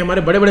 पॉवर्टी के हैं,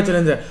 हमारे बड़े बड़े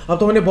चैलेंज है। अब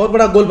तो हमने बहुत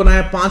बड़ा गोल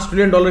बनाया है $5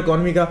 ट्रिलियन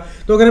इकोनॉमी का,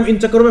 तो अगर हम इन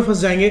चक्करों में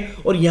फंस जाएंगे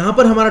और यहाँ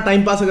पर हमारा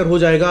टाइम पास अगर हो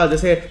जाएगा,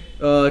 जैसे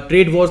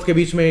ट्रेड वॉर्स के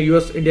बीच में,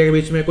 यूएस इंडिया के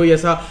बीच में कोई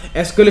ऐसा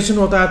एस्केलेशन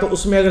होता है, तो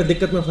उसमें अगर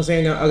दिक्कत में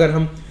फंसेंगे अगर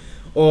हम,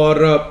 और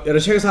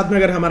रशिया के साथ में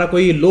अगर हमारा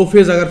कोई लो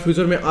फेज अगर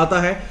फ्यूचर में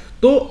आता है,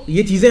 तो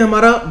ये चीजें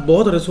हमारा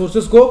बहुत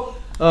रिसोर्सेज को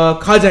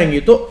खा जाएंगी।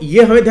 तो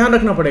ये हमें ध्यान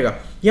रखना पड़ेगा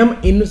कि हम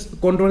इन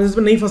कंट्रोवर्सीज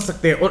में नहीं फंस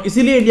सकते हैं, और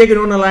इसीलिए इंडिया की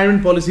नॉन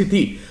अलाइनमेंट पॉलिसी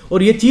थी,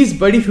 और ये चीज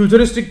बड़ी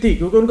फ्यूचरिस्टिक थी,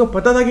 क्योंकि उनको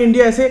पता था कि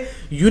इंडिया ऐसे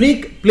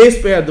यूनिक प्लेस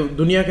पे है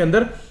दुनिया के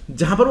अंदर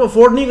जहां पर वो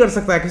अफोर्ड नहीं कर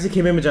सकता है किसी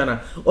खेमे में जाना,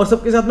 और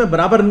सबके साथ में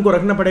बराबर इनको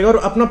रखना पड़ेगा और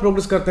अपना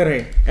प्रोग्रेस करते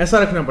रहे, ऐसा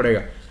रखना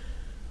पड़ेगा।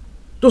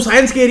 तो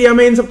साइंस के एरिया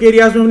में, इन सब के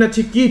एरियाज में हमने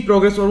अच्छी की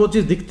प्रोग्रेस, और वो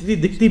चीज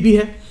दिखती भी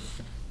है।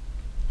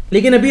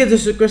 लेकिन अभी ये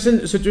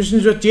सिचुएशन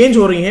जो चेंज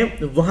हो रही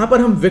हैं, वहां पर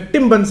हम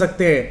विक्टिम बन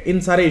सकते हैं इन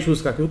सारे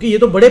इश्यूज का, क्योंकि ये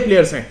तो बड़े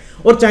प्लेयर्स हैं,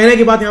 और चाइना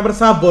की बात यहां पर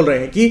साफ बोल रहे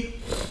हैं कि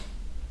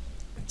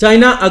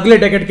चाइना अगले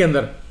डेकेड के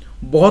अंदर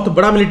बहुत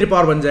बड़ा मिलिट्री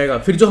पावर बन जाएगा।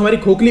 फिर जो हमारी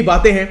खोखली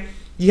बातें हैं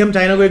कि हम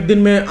चाइना को एक दिन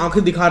में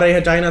आंखें दिखा रहे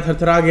हैं, चाइना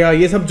थरथरा गया,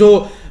 ये सब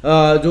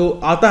जो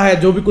आता है,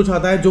 जो भी कुछ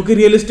आता है जो कि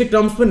रियलिस्टिक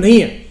टर्म्स पे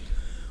नहीं है,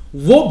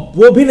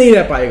 वो भी नहीं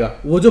रह पाएगा।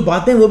 वो जो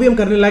बातें वो भी हम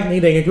करने लायक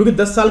नहीं रहेंगे, क्योंकि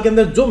 10 साल के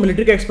अंदर जो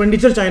मिलिट्री का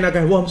एक्सपेंडिचर चाइना का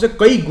है वो हमसे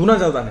कई गुना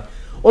ज्यादा है,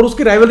 और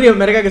उसकी राइवलरी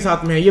अमेरिका के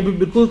साथ में है, ये भी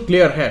बिल्कुल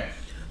क्लियर है।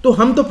 तो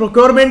हम तो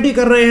प्रोक्योरमेंट ही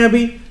कर रहे हैं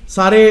अभी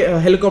सारे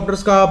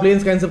हेलीकॉप्टर्स का,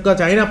 प्लेन्स का, इन सब का।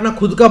 चाइना अपना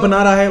खुद का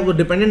बना रहा है, वो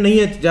डिपेंडेंट नहीं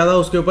है ज्यादा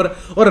उसके ऊपर,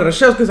 और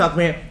रशिया उसके साथ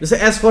में है। जैसे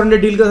S-400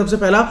 डील का सबसे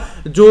पहला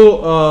जो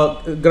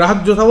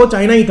ग्राहक जो था वो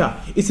चाइना ही था,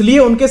 इसलिए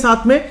उनके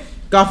साथ में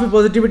काफी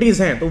पॉजिटिविटीज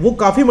हैं, तो वो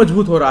काफी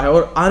मजबूत हो रहा है।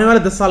 और आने वाले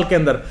 10 साल के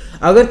अंदर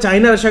अगर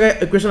चाइना रशिया का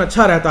इक्वेशन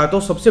अच्छा रहता है तो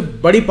सबसे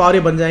बड़ी पावर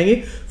बन जाएंगी,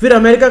 फिर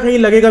अमेरिका कहीं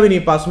लगेगा भी नहीं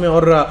पास में।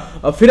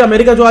 और फिर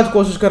अमेरिका जो आज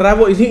कोशिश कर रहा है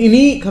वो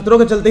इन्हीं खतरों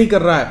के चलते ही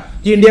कर रहा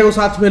है कि इंडिया को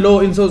साथ में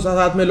लो, इनसे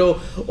साथ में लो,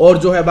 और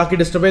जो है बाकी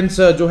डिस्टर्बेंस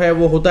जो है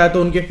वो होता है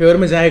तो उनके फेवर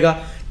में जाएगा।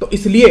 तो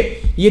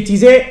इसलिए ये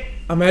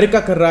चीजें अमेरिका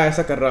कर रहा है,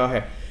 ऐसा कर रहा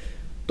है।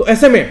 तो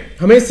ऐसे में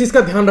हमें इस चीज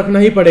का ध्यान रखना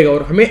ही पड़ेगा,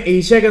 और हमें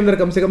एशिया के अंदर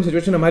कम से कम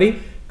सिचुएशन हमारी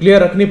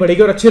क्लियर रखनी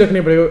पड़ेगी और अच्छी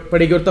रखनी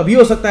पड़ेगी। और तभी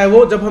हो सकता है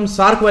वो जब हम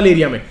सार्क वाले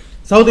एरिया में,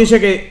 साउथ एशिया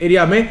के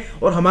एरिया में,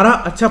 और हमारा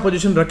अच्छा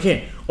पोजीशन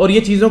रखें और ये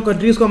चीजों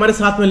कंट्रीज को हमारे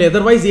साथ में ले।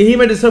 अदरवाइज यही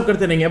में डिस्टर्ब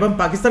करते रहेंगे। अब हम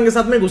पाकिस्तान के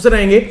साथ में घुसे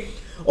रहेंगे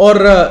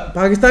और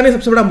पाकिस्तान ही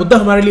सबसे बड़ा मुद्दा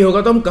हमारे लिए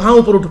होगा, तो हम कहां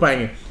ऊपर उठ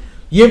पाएंगे?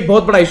 ये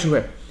बहुत बड़ा इशू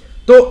है।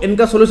 तो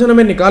इनका सोल्यूशन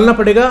हमें निकालना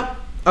पड़ेगा।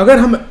 अगर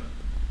हम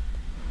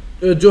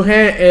जो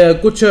है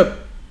कुछ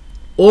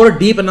और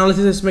डीप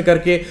एनालिसिस इसमें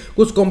करके,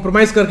 कुछ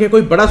कॉम्प्रोमाइज करके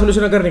कोई बड़ा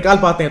सोल्यूशन अगर निकाल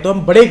पाते हैं, तो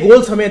हम बड़े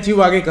गोल्स हमें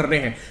अचीव आगे करने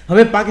हैं।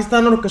 हमें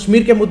पाकिस्तान और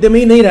कश्मीर के मुद्दे में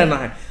ही नहीं रहना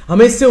है,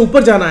 हमें इससे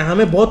ऊपर जाना है,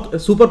 हमें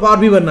बहुत सुपर पावर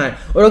भी बनना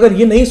है। और अगर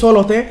ये नहीं सॉल्व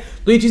होते हैं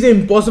तो ये चीजें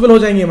इंपॉसिबल हो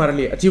जाएंगी हमारे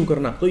लिए अचीव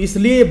करना। तो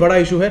इसलिए ये बड़ा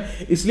इशू है।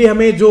 इसलिए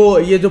हमें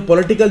ये जो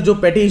पॉलिटिकल जो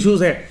पेटी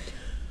इश्यूज हैं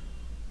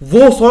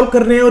वो सॉल्व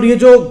करने हैं, और ये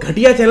जो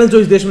घटिया चैनल जो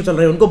इस देश में चल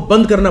रहे हैं उनको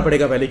बंद करना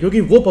पड़ेगा पहले,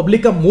 क्योंकि वो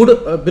पब्लिक का मूड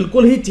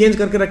बिल्कुल ही चेंज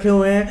करके रखे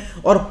हुए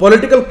हैं और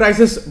पॉलिटिकल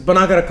क्राइसिस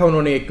बना कर रखा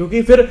उन्होंने।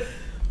 क्योंकि फिर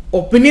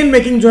ओपिनियन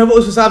मेकिंग जो है वो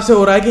उस हिसाब से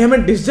हो रहा है कि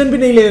हमें डिसीजन भी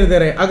नहीं लेने दे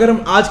रहे हैं। अगर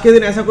हम आज के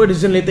दिन ऐसा कोई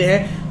डिसीजन लेते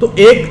हैं तो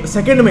 1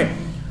 सेकेंड में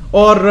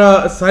और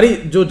सारी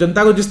जो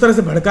जनता को जिस तरह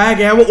से भड़काया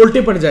गया है वो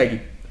उल्टी पड़ जाएगी।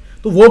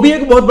 तो वो भी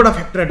एक बहुत बड़ा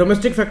फैक्टर है।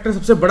 डोमेस्टिक फैक्टर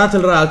सबसे बड़ा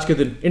चल रहा है आज के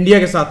दिन इंडिया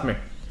के साथ में।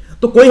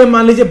 तो कोई हम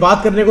मान लीजिए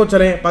बात करने को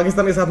चले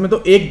पाकिस्तान के साथ में,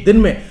 तो एक दिन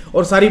में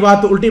और सारी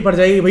बात उल्टी पड़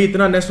जाएगी। भाई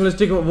इतना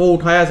नेशनलिस्टिक वो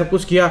उठाया, सब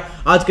कुछ किया,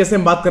 आज कैसे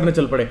हम बात करने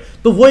चल पड़े।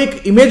 तो वो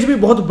एक इमेज भी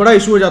बहुत बड़ा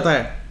इशू हो जाता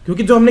है,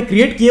 क्योंकि जो हमने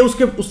क्रिएट किया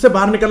उससे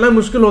बाहर निकलना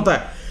मुश्किल होता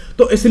है।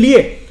 तो इसलिए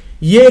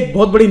ये एक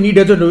बहुत बड़ी नीड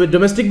है जो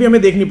डोमेस्टिक भी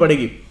हमें देखनी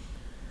पड़ेगी।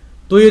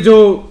 तो ये जो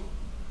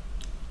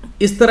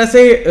इस तरह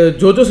से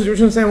जो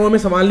सिचुएशंस हैं वो हमें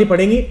संभालनी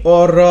पड़ेंगी।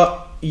 और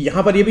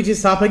यहां पर ये भी चीज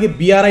साफ है कि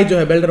BRI जो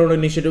है, बेल्ट रोड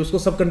इनिशिएटिव, उसको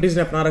सब कंट्रीज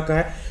ने अपना रखा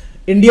है।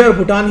 इंडिया और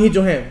भूटान ही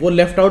जो है वो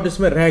लेफ्ट आउट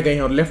इसमें रह गए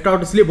हैं। और लेफ्ट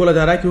आउट इसलिए बोला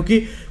जा रहा है क्योंकि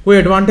कोई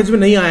एडवांटेज भी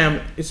नहीं आया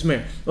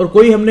इसमें, और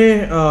कोई हमने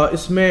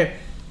इसमें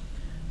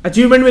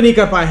अचीवमेंट भी नहीं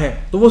कर पाए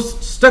हैं, तो वो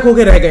स्टक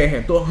होकर रह गए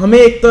हैं। तो हमें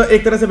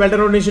एक तरह से बेल्ट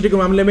रोड इनिशिएटिव के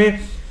मामले में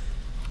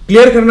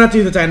क्लियर करना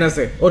चाहिए था चाइना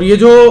से। और ये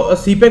जो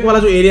सीपेक वाला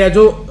जो एरिया है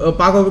जो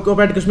पाक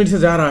ऑक्युपाइड कश्मीर से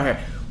जा रहा है,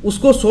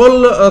 उसको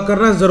सोल्व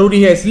करना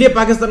जरूरी है। इसलिए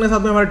पाकिस्तान के साथ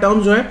में हमारे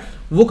टर्म्स जो है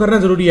वो करना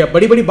जरूरी है।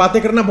 बड़ी बड़ी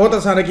बातें करना बहुत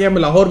आसान है कि हम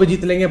लाहौर भी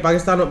जीत लेंगे,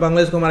 पाकिस्तान और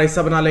बांग्लादेश को हमारा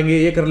हिस्सा बना लेंगे,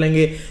 ये कर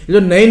लेंगे। ये जो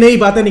नई नई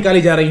बातें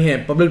निकाली जा रही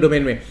हैं पब्लिक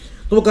डोमेन में,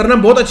 तो वो करना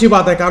बहुत अच्छी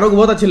बात है, कानों को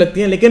बहुत अच्छी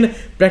लगती है, लेकिन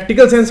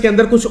प्रैक्टिकल सेंस के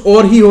अंदर कुछ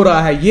और ही हो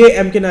रहा है। ये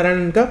एम के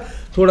नारायणन का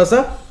थोड़ा सा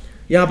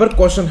यहां पर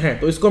क्वेश्चन है,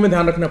 तो इसको हमें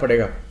ध्यान रखना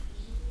पड़ेगा,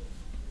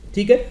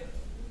 ठीक है।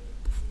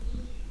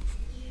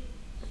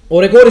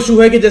 और एक और इशू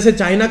है कि जैसे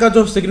चाइना का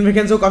जो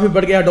सिग्निफिकेंस है वो काफी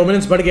बढ़ गया है,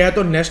 डोमिनेंस बढ़ गया है,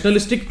 तो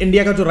नेशनलिस्टिक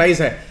इंडिया का जो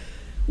राइज है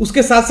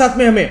उसके साथ साथ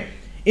में हमें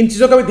इन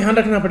चीजों का भी ध्यान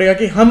रखना पड़ेगा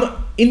कि हम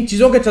इन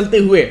चीजों के चलते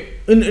हुए,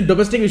 इन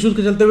डोमेस्टिक इश्यूज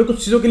के चलते हुए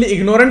कुछ चीजों के लिए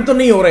इग्नोरेंट तो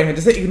नहीं हो रहे हैं।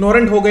 जैसे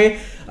इग्नोरेंट हो गए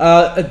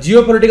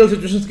जियोपॉलिटिकल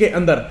सिचुएशंस के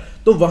अंदर,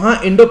 तो वहां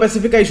इंडो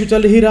पैसिफिक का इशू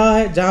चल ही रहा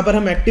है जहां पर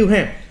हम एक्टिव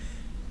हैं,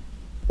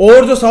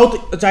 और जो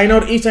साउथ चाइना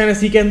और ईस्ट चाइना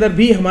सी के अंदर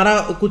भी हमारा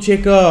कुछ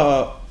एक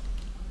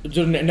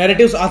जो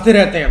नैरेटिव्स आते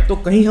रहते हैं, तो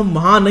कहीं हम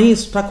वहां नहीं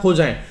स्टक हो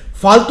जाएं,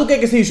 फालतू के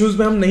किसी इश्यूज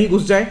में हम नहीं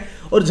घुस जाएं,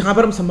 और जहां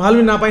पर हम संभाल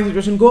भी ना पाए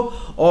सिचुएशन को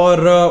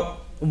और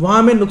वहां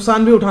हमें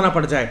नुकसान भी उठाना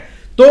पड़ जाए।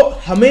 तो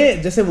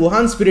हमें जैसे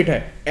वुहान स्पिरिट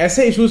है,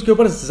 ऐसे इश्यूज के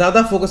ऊपर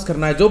ज्यादा फोकस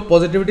करना है जो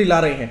पॉजिटिविटी ला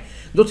रहे हैं,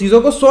 जो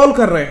चीजों को सॉल्व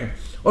कर रहे हैं।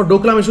 और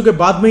डोकलाम इशू के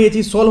बाद में ये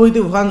चीज सॉल्व हुई थी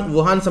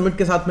वुहान समिट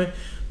के साथ में,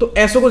 तो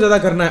ऐसों को ज्यादा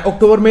करना है।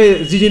 अक्टूबर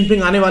में जी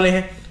जिनपिंग आने वाले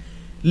हैं,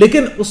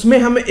 लेकिन उसमें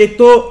हम एक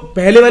तो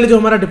पहले वाले जो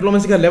हमारा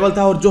डिप्लोमेसी का लेवल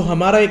था और जो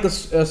हमारा एक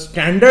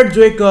स्टैंडर्ड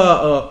जो एक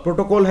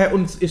प्रोटोकॉल है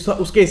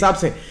उसके हिसाब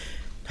से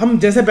हम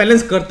जैसे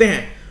बैलेंस करते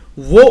हैं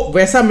वो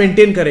वैसा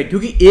मेंटेन करें,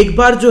 क्योंकि एक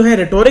बार जो है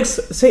रेटोरिक्स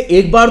से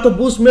एक बार तो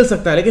बूस्ट मिल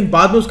सकता है, लेकिन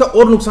बाद में उसका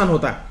और नुकसान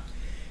होता है।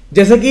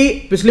 जैसे कि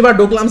पिछली बार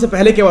डोकलाम से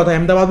पहले क्या हुआ था,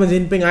 अहमदाबाद में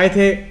जिनपिंग आए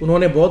थे,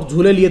 उन्होंने बहुत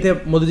झूले लिए थे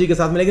मोदी जी के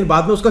साथ में, लेकिन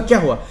बाद में उसका क्या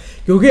हुआ,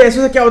 क्योंकि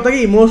ऐसे से क्या होता है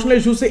कि इमोशनल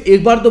इशू से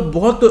एक बार तो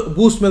बहुत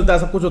बूस्ट मिलता है,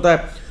 सब कुछ होता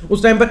है,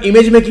 उस टाइम पर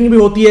इमेज मेकिंग भी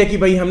होती है कि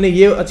भाई हमने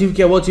ये अचीव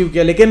किया वो अचीव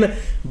किया, लेकिन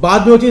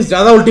बाद में वो चीज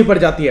ज्यादा उल्टी पड़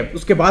जाती है।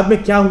 उसके बाद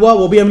में क्या हुआ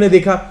वो भी हमने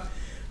देखा।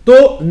 तो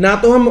ना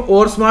तो हम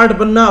ओवर स्मार्ट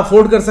बनना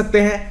अफोर्ड कर सकते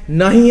हैं,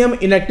 ना ही हम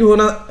इनएक्टिव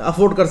होना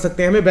अफोर्ड कर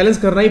सकते हैं, हमें बैलेंस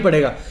करना ही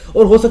पड़ेगा।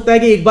 और हो सकता है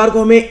कि एक बार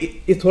को हमें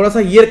थोड़ा सा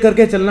ये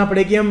करके चलना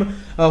पड़े कि हम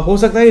हो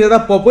सकता है ज्यादा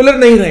पॉपुलर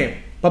नहीं रहे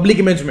पब्लिक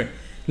इमेज में,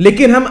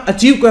 लेकिन हम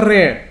अचीव कर रहे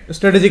हैं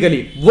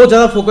स्ट्रेटेजिकली, वो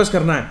ज्यादा फोकस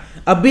करना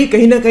है। अब भी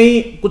कहीं ना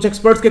कहीं कुछ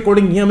एक्सपर्ट्स के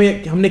अकॉर्डिंग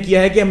हमने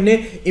किया है कि हमने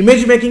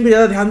इमेज मेकिंग पे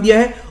ज्यादा ध्यान दिया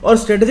है और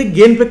स्ट्रेटेजिक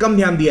गेन पे कम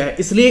ध्यान दिया है,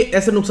 इसलिए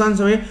ऐसे नुकसान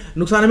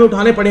हमें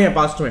उठाने पड़े हैं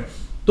पास्ट में।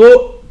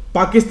 तो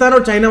पाकिस्तान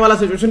और चाइना वाला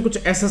सिचुएशन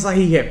कुछ ऐसा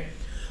ही है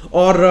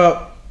और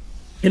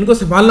इनको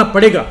संभालना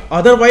पड़ेगा,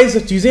 अदरवाइज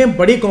चीजें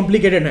बड़ी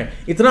कॉम्प्लिकेटेड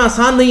हैं। इतना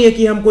आसान नहीं है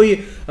कि हम कोई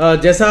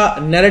जैसा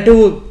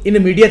नैरेटिव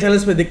इन मीडिया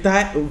चैनल्स पे दिखता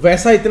है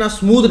वैसा इतना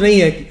स्मूथ नहीं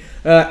है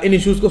कि इन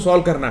इश्यूज को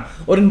सॉल्व करना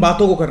और इन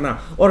बातों को करना।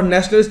 और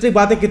नेशनलिस्टिक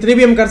बातें कितनी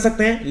भी हम कर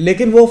सकते हैं,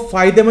 लेकिन वो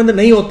फायदेमंद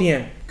नहीं होती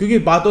हैं, क्योंकि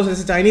बातों से,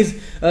 जैसे चाइनीज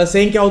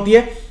सेइंग क्या होती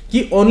है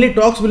कि only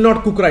talks will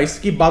not cook rice,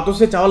 कि बातों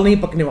से चावल नहीं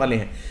पकने वाले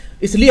हैं।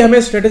 इसलिए हमें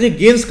स्ट्रेटेजिक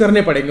गेन्स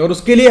करने पड़ेंगे और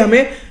उसके लिए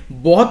हमें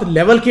बहुत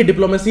लेवल की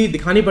डिप्लोमेसी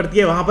दिखानी पड़ती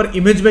है। वहां पर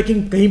इमेज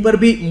मेकिंग कहीं पर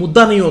भी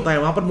मुद्दा नहीं होता है,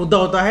 वहां पर मुद्दा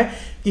होता है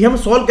कि हम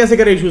सॉल्व कैसे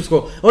करें इश्यूज को,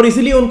 और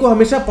इसीलिए उनको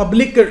हमेशा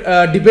पब्लिक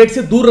डिबेट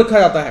से दूर रखा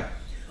जाता है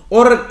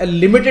और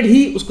लिमिटेड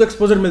ही उसको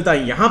एक्सपोजर मिलता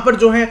है। यहां पर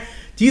जो है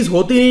चीज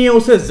होती नहीं है,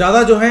 उससे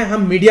ज्यादा जो है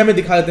हम मीडिया में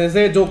दिखा देते हैं।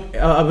 जैसे जो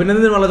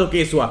अभिनंदन वाला जो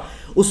केस हुआ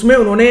उसमें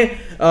उन्होंने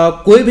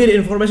कोई भी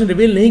इंफॉर्मेशन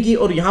रिवील नहीं की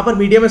और यहां पर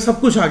मीडिया में सब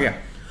कुछ आ गया,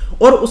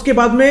 और उसके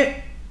बाद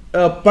में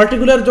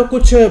पर्टिकुलर जो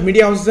कुछ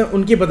मीडिया हाउसेस हैं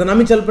उनकी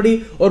बदनामी चल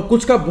पड़ी और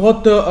कुछ का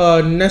बहुत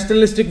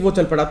नेशनलिस्टिक वो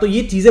चल पड़ा। तो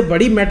ये चीजें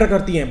बड़ी मैटर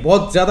करती हैं,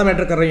 बहुत ज्यादा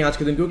मैटर कर रही हैं आज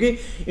के दिन, क्योंकि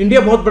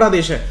इंडिया बहुत बड़ा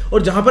देश है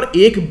और जहां पर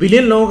 1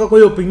 बिलियन लोगों का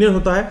कोई ओपिनियन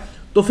होता है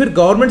तो फिर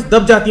गवर्नमेंट्स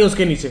दब जाती हैं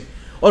उसके नीचे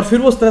और फिर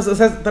वो उस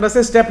तरह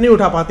से स्टेप नहीं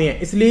उठा पाती हैं।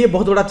 इसलिए ये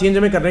बहुत बड़ा चेंज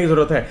हमें करने की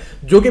जरूरत है,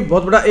 जो कि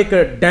बहुत बड़ा एक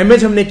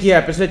डैमेज हमने किया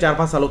है पिछले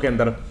 4-5 सालों के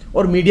अंदर,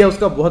 और मीडिया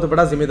उसका बहुत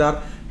बड़ा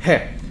जिम्मेदार है।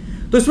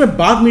 तो इसमें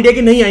बात मीडिया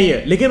की नहीं आई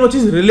है, लेकिन वो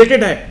चीज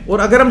रिलेटेड है, और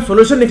अगर हम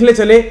सॉल्यूशन निकले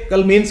चले,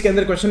 कल मेंस के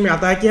अंदर क्वेश्चन में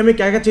आता है कि हमें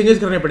क्या क्या चेंजेस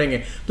करने पड़ेंगे,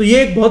 तो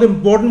ये एक बहुत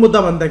इंपॉर्टेंट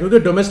मुद्दा बनता है, क्योंकि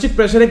डोमेस्टिक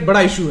प्रेशर एक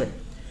बड़ा इशू है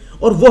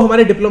और वो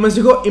हमारी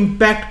डिप्लोमेसी को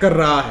इंपैक्ट कर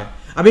रहा है।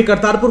 अभी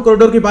करतारपुर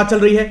कॉरिडोर की बात चल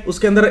रही है,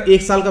 उसके अंदर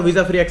 1 साल का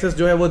वीजा फ्री एक्सेस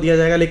जो है वो दिया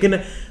जाएगा, लेकिन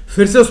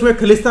फिर से उसमें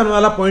खलिस्तान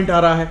वाला पॉइंट आ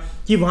रहा है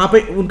कि वहां पे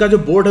उनका जो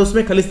बोर्ड है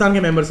उसमें खलिस्तान के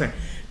मेंबर्स हैं।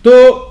 तो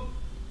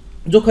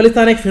जो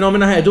खलिस्तान एक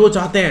फिनोमेना है जो वो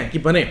चाहते हैं कि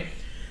बने,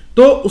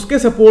 तो उसके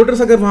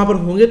सपोर्टर्स अगर वहां पर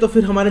होंगे तो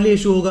फिर हमारे लिए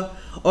इशू होगा।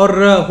 और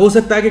हो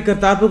सकता है कि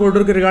करतारपुर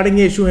कॉरिडोर के रिगार्डिंग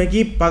ये इशू है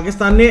कि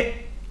पाकिस्तान ने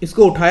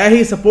इसको उठाया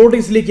ही, सपोर्ट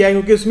इसलिए किया है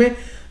क्योंकि उसमें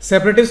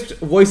सेपरेटिस्ट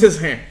वॉइसेस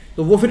हैं,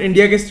 तो वो फिर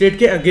इंडिया के स्टेट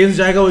के अगेंस्ट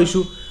जाएगा वो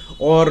इशू,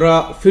 और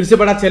फिर से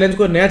बड़ा चैलेंज,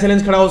 कोई नया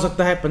चैलेंज खड़ा हो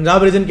सकता है।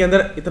 पंजाब रीजन के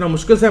अंदर इतना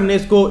मुश्किल से हमने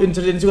इसको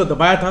इंसर्जेंसी को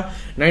दबाया था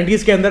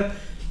 90s के अंदर,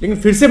 लेकिन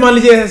फिर से मान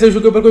लीजिए ऐसे इशू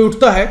के ऊपर कोई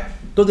उठता है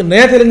तो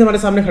नया चैलेंज हमारे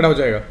सामने खड़ा हो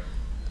जाएगा।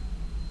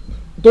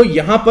 तो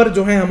यहां पर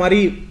जो है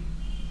हमारी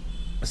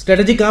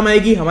स्ट्रेटेजी काम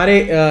आएगी, हमारे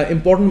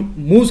इंपॉर्टेंट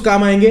मूव्स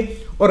काम आएंगे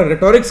और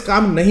रेटोरिक्स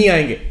काम नहीं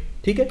आएंगे,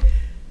 ठीक है।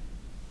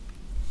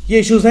 ये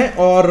इश्यूज हैं।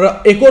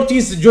 और एक और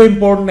चीज जो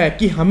इंपॉर्टेंट है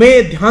कि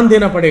हमें ध्यान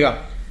देना पड़ेगा,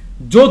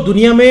 जो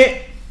दुनिया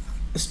में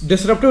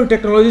डिसरप्टिव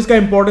टेक्नोलॉजीज का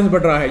इंपॉर्टेंस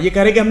बढ़ रहा है। ये कह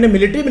रहे हैं कि हमने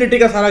मिलिट्री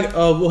का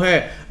सारा वो है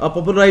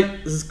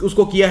पॉपुलराइज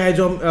उसको किया है,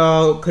 जो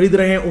हम खरीद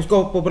रहे हैं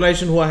उसका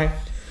पॉपुलराइजेशन हुआ है।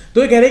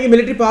 तो ये कह रहे हैं कि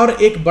मिलिट्री पावर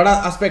एक बड़ा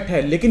एस्पेक्ट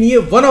है, लेकिन ये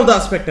वन ऑफ द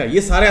एस्पेक्ट है,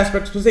 ये सारे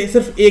एस्पेक्ट्स में से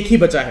सिर्फ एक ही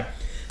बचा है।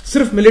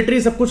 सिर्फ मिलिट्री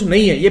सब कुछ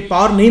नहीं है, ये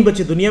पावर नहीं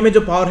बची। दुनिया में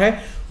जो पावर है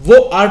वो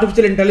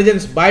artificial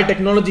intelligence,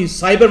 biotechnology,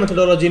 cyber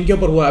methodology, इनके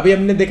ऊपर हुआ। अभी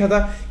हमने देखा था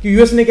कि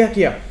यूएस ने क्या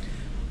किया,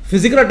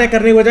 फिजिकल अटैक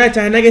करने के बजाय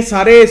चाइना के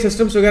सारे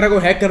सिस्टम्स वगैरह को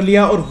हैक कर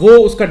लिया और वो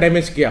उसका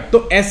डैमेज किया।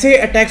 तो ऐसे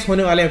अटैक्स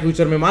होने वाले हैं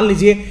फ्यूचर में। मान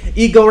लीजिए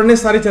ई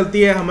गवर्नेंस सारी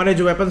चलती है, हमारे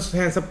जो वेपन्स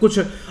हैं सब कुछ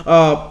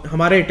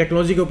हमारे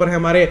टेक्नोलॉजी के ऊपर है,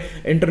 हमारे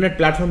इंटरनेट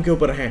प्लेटफॉर्म के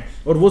ऊपर है,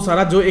 और वो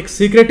सारा जो एक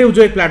सीक्रेटिव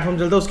जो एक प्लेटफॉर्म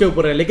चलता है उसके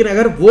ऊपर है। लेकिन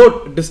अगर वो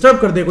डिस्टर्ब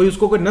कर दे, कोई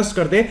उसको कोई नष्ट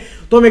कर दे,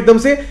 तो हम एकदम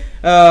से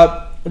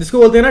जिसको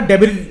बोलते हैं ना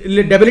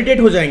डेबिलिटेट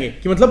हो जाएंगे,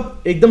 कि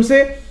मतलब एकदम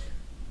से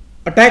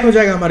अटैक हो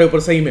जाएगा हमारे ऊपर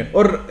सही में।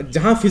 और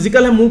जहां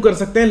फिजिकल हम मूव कर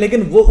सकते हैं,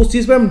 लेकिन वो उस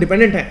चीज पे हम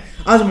डिपेंडेंट हैं।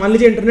 आज मान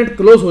लीजिए इंटरनेट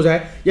क्लोज हो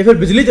जाए या फिर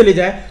बिजली चली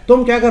जाए, तो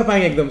हम क्या कर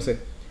पाएंगे एकदम से।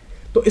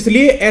 तो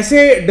इसलिए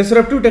ऐसे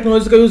डिसरप्टिव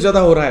टेक्नोलॉजी का यूज ज्यादा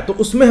हो रहा है। तो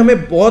उसमें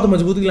हमें बहुत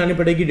मजबूती लानी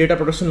पड़ेगी, डेटा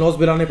प्रोटेक्शन लॉज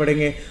भी लाने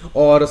पड़ेंगे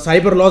और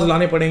साइबर लॉज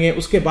लाने पड़ेंगे।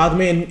 उसके बाद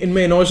में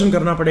इनमें इनोवेशन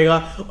करना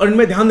पड़ेगा और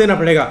इनमें ध्यान देना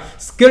पड़ेगा।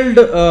 स्किल्ड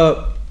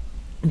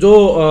जो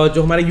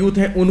हमारे यूथ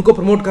हैं उनको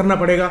प्रमोट करना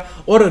पड़ेगा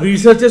और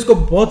रिसर्चर्स को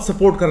बहुत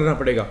सपोर्ट करना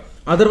पड़ेगा।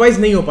 अदरवाइज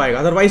नहीं हो पाएगा।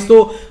 अदरवाइज तो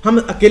हम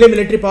अकेले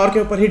मिलिट्री पावर के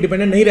ऊपर ही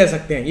डिपेंडेंट नहीं रह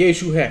सकते हैं, ये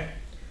इशू है।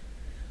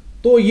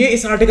 तो ये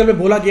इस आर्टिकल में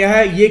बोला गया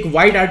है। ये एक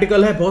वाइड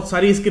आर्टिकल है, बहुत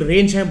सारी इसकी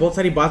रेंज है, बहुत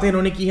सारी बातें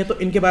इन्होंने की हैं। तो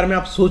इनके बारे में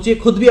आप सोचिए,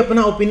 खुद भी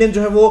अपना ओपिनियन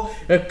जो है वो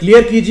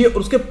क्लियर कीजिए और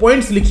उसके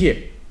पॉइंट्स लिखिए,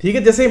 ठीक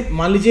है। जैसे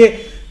मान लीजिए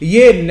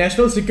ये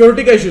नेशनल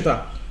सिक्योरिटी का इशू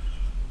था,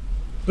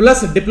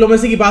 प्लस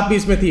डिप्लोमेसी की बात भी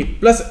इसमें थी,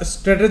 प्लस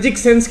स्ट्रेटेजिक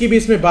सेंस की भी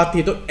इसमें बात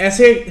थी। तो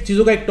ऐसे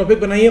चीजों का एक टॉपिक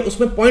बनाइए,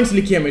 उसमें पॉइंट्स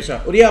लिखिए हमेशा,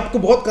 और ये आपको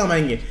बहुत काम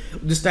आएंगे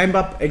जिस टाइम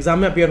आप एग्जाम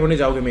में अपीयर होने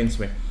जाओगे मेंस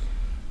में,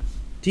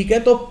 ठीक है।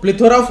 तो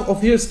प्लेथोरा ऑफ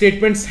ऑफिशियल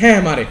स्टेटमेंट्स हैं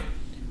हमारे,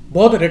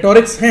 बहुत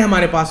रेटोरिक्स हैं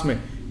हमारे पास में,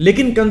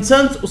 लेकिन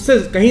कंसर्न्स उससे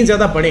कहीं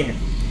ज्यादा बड़े हैं।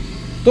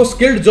 तो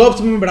स्किल्ड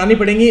जॉब्स हमें बढ़ानी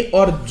पड़ेंगी,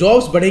 और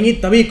जॉब्स बढ़ेंगी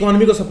तभी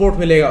इकोनॉमी को सपोर्ट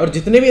मिलेगा। और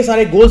जितने भी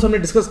सारे गोल्स हमने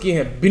डिस्कस किए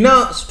हैं, बिना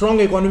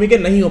स्ट्रॉन्ग इकोनॉमी के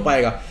नहीं हो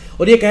पाएगा।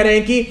 और ये कह रहे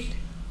हैं कि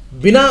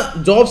बिना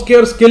जॉब्स के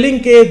और स्किलिंग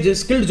के,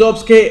 स्किल्ड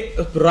जॉब्स के,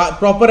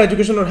 प्रॉपर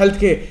एजुकेशन और हेल्थ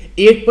के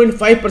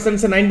 8.5%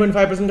 से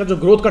 9.5% का जो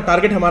ग्रोथ का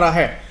टारगेट हमारा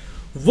है,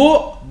 वो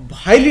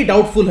हाईली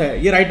डाउटफुल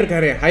है। ये राइटर कह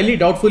रहे हैं हाईली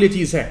डाउटफुल ये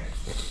चीज है।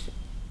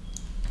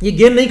 ये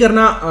गेन नहीं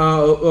करना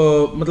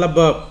मतलब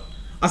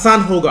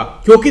आसान होगा,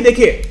 क्योंकि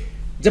देखिए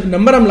जब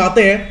नंबर हम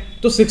लाते हैं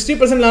तो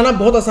 60% लाना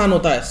बहुत आसान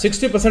होता है,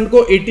 60%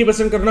 को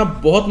 80% करना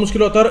बहुत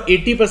मुश्किल होता है, और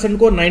 80%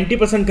 को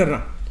 90%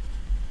 करना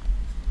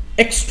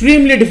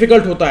एक्सट्रीमली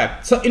डिफिकल्ट होता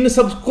है। इन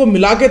सबको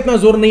मिला के इतना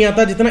जोर नहीं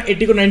आता जितना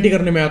 80 को 90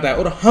 करने में आता है,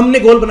 और हमने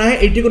गोल बनाया है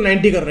 80 को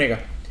 90 करने का।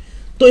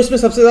 तो इसमें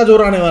सबसे ज्यादा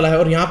जोर आने वाला है।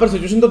 और यहां पर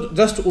सिचुएशन तो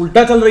जस्ट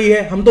उल्टा चल रही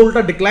है, हम तो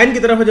उल्टा डिक्लाइन की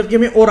तरफ है, जबकि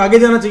हमें और आगे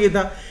जाना चाहिए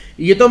था।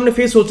 ये तो हमने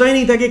फेस सोचा ही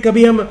नहीं था कि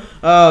कभी हम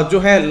जो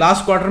है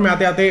लास्ट क्वार्टर में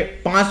आते आते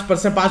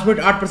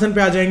 5.8%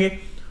 पे आ जाएंगे।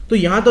 तो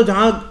यहां तो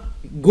जहां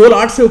गोल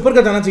 8 से ऊपर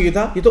का जाना चाहिए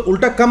था, ये तो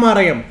उल्टा कम आ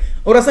रहे हैं हम।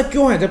 और ऐसा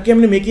क्यों है, जबकि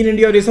हमने मेक इन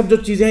इंडिया और ये सब जो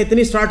चीजें हैं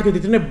इतनी स्टार्ट की थी,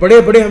 इतने बड़े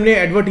बड़े हमने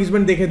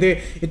एडवर्टीजमेंट देखे थे,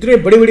 इतने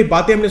बड़ी बड़ी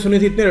बातें हमने सुनी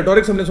थी, इतने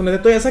रेटोरिक्स हमने सुने थे,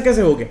 तो ऐसा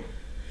कैसे हो गया।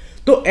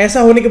 तो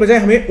ऐसा होने के बजाय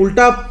हमें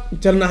उल्टा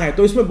चलना है।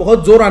 तो इसमें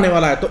बहुत जोर आने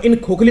वाला है। तो इन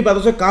खोखली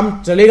बातों से काम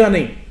चलेगा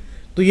नहीं।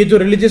 तो ये जो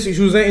रिलीजियस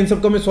इश्यूज हैं, इन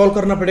सबको हमें सॉल्व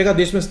करना पड़ेगा,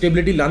 देश में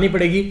स्टेबिलिटी लानी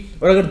पड़ेगी।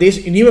 और अगर देश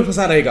इन्हीं में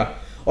फंसा रहेगा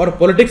और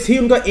पॉलिटिक्स ही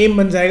उनका एम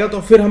बन जाएगा,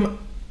 तो फिर हम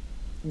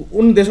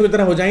उन देशों की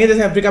तरह हो जाएंगे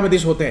जैसे अफ्रीका में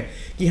देश होते हैं,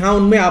 कि हाँ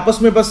उनमें आपस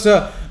में बस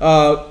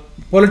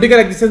पॉलिटिकल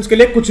एग्जिस्टेंस के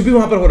लिए कुछ भी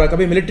वहां पर हो रहा है,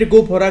 कभी मिलिट्री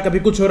कूप हो रहा है, कभी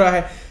कुछ हो रहा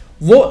है।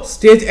 वो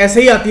स्टेज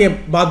ऐसे ही आती है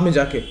बाद में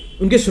जाके,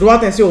 उनकी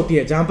शुरुआत ऐसे होती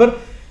है जहां पर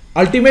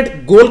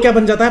अल्टीमेट गोल क्या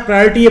बन जाता है,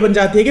 प्रायोरिटी ये बन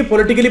जाती है कि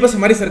पॉलिटिकली बस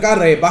हमारी सरकार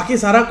रहे, बाकी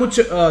सारा कुछ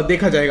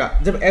देखा जाएगा।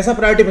 जब ऐसा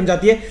प्रायोरिटी बन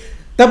जाती है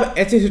तब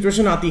ऐसी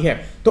सिचुएशन आती है।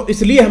 तो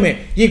इसलिए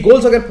हमें ये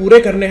गोल्स अगर पूरे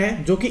करने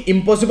हैं, जो कि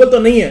इम्पॉसिबल तो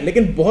नहीं है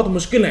लेकिन बहुत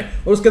मुश्किल है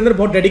और उसके अंदर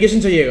बहुत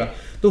डेडिकेशन चाहिएगा,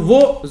 तो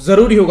वो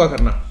जरूरी होगा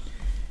करना।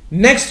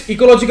 नेक्स्ट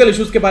इकोलॉजिकल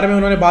इश्यूज के बारे में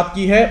उन्होंने बात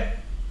की है।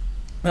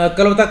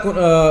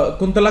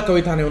 कुंतला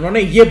कविता ने,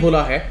 उन्होंने ये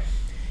बोला है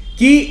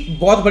कि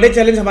बहुत बड़े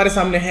चैलेंज हमारे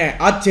सामने हैं।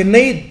 आज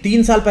चेन्नई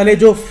 3 साल पहले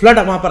जो फ्लड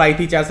वहां पर आई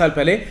थी, 4 साल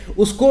पहले,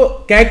 उसको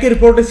कैग की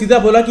रिपोर्ट ने सीधा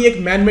बोला कि एक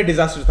मैन मेड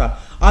डिजास्टर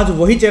था। आज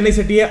वही चेन्नई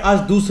सिटी है, आज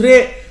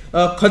दूसरे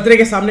खतरे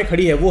के सामने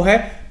खड़ी है, वो है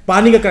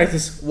पानी का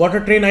क्राइसिस। वाटर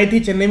ट्रेन आई थी,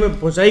 चेन्नई में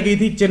पहुंचाई गई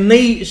थी।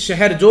 चेन्नई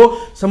शहर जो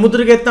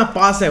समुद्र के इतना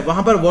पास है,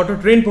 वहां पर वाटर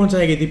ट्रेन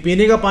पहुंचाई गई थी,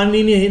 पीने का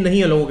पानी नहीं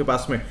है लोगों के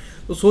पास में।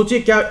 तो सोचिए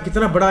क्या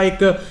कितना बड़ा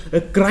एक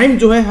क्राइम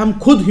जो है हम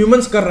खुद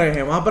ह्यूमंस कर रहे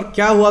हैं। वहां पर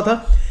क्या हुआ था,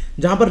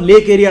 जहां पर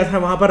लेक एरिया था,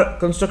 वहां पर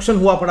कंस्ट्रक्शन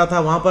हुआ पड़ा था,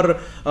 वहां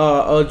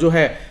पर जो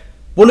है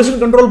पोल्यूशन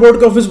कंट्रोल बोर्ड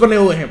के ऑफिस बने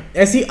हुए हैं।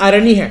 ऐसी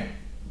आयरनी है,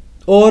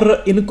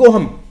 और इनको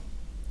हम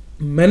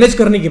मैनेज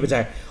करने के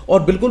बजाय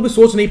और बिल्कुल भी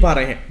सोच नहीं पा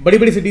रहे हैं। बड़ी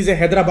बड़ी सिटीज है,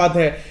 हैदराबाद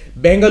है,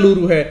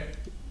 बेंगलुरु है,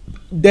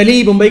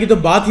 दिल्ली, मुंबई की तो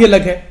बात ही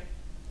अलग है।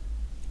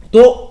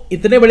 तो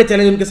इतने बड़े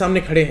चैलेंज उनके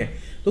सामने खड़े हैं,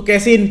 तो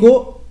कैसे इनको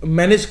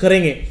मैनेज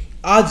करेंगे।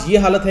 आज ये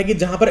हालत है कि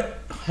जहां पर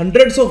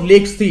हंड्रेड्स ऑफ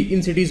लेक्स थी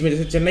इन सिटीज में,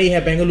 जैसे चेन्नई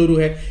है, बेंगलुरु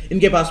है,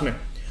 इनके पास में,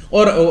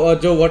 और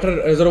जो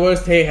वाटर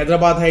रिजर्वर्स थे,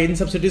 हैदराबाद है, इन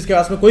सब सिटीज के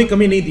पास में कोई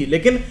कमी नहीं थी।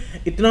 लेकिन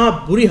इतना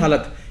बुरी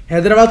हालत,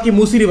 हैदराबाद की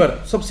मूसी रिवर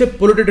सबसे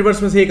पोल्यूटेड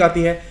रिवर्स में से एक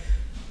आती है,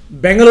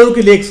 बेंगलुरु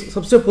की लेक्स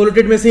सबसे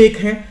पोल्यूटेड में से एक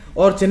हैं,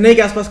 और चेन्नई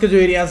के आसपास के जो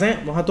एरियाज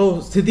हैं वहां तो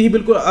स्थिति ही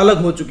बिल्कुल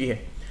अलग हो चुकी है।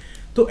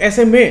 तो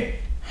ऐसे में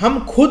हम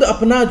खुद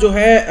अपना जो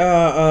है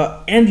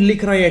एंड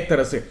लिख रहे हैं एक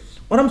तरह से,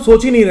 और हम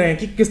सोच ही नहीं रहे हैं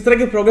कि किस तरह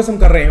की प्रोग्रेस हम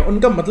कर रहे हैं,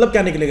 उनका मतलब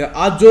क्या निकलेगा।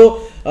 आज जो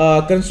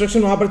कंस्ट्रक्शन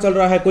वहां पर चल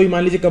रहा है, कोई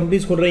मान लीजिए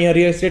कंपनीज खोल रही है,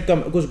 रियल एस्टेट का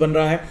कुछ बन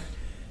रहा है,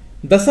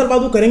 10 साल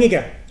बाद वो करेंगे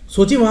क्या?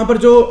 सोचिए वहां पर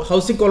जो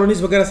हाउसिंग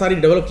कॉलोनीज वगैरह सारी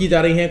डेवलप की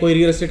जा रही हैं, कोई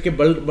रियल एस्टेट के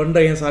बन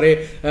रहे हैं सारे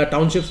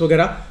टाउनशिप्स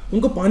वगैरह,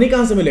 उनको पानी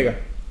कहां से मिलेगा?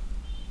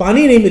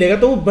 पानी नहीं मिलेगा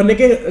तो वो बनने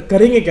के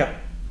करेंगे क्या?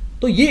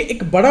 तो ये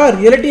एक बड़ा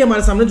रियलिटी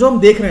हमारे सामने जो हम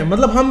देख रहे हैं।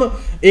 मतलब हम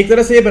एक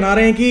तरह से ये बना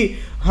रहे हैं कि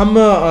हम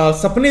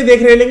सपने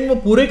देख रहे हैं, लेकिन वो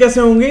पूरे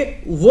कैसे होंगे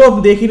वो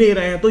हम देख ही नहीं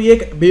रहे हैं। तो ये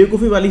एक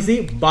बेवकूफ़ी वाली सी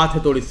बात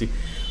है थोड़ी सी।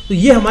 तो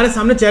ये हमारे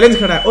सामने चैलेंज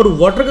खड़ा है। और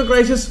वाटर का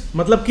क्राइसिस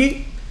मतलब कि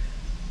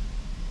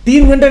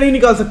 3 घंटे नहीं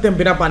निकाल सकते हम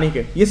बिना पानी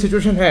के, ये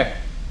सिचुएशन है,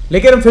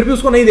 लेकिन हम फिर भी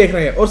उसको नहीं देख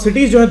रहे हैं। और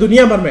सिटीज जो है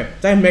दुनिया भर में,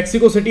 चाहे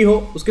मैक्सिको सिटी हो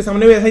उसके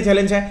सामने भी ऐसा ही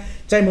चैलेंज है,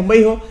 चाहे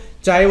मुंबई हो,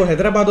 चाहे वो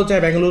हैदराबाद हो,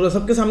 चाहे बेंगलुरु हो,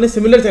 सबके सामने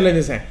सिमिलर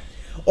चैलेंजेस हैं।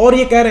 और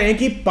ये कह रहे हैं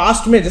कि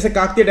पास्ट में जैसे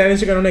काकतीय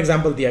डायनेस्टी का उन्होंने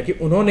एग्जांपल दिया कि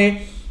उन्होंने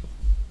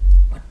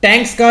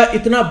टैंक्स का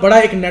इतना बड़ा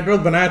एक नेटवर्क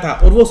बनाया था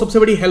और वो सबसे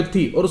बड़ी हेल्प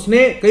थी और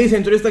उसने कई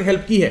सेंचुरीज तक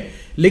हेल्प की है,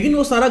 लेकिन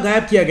वो सारा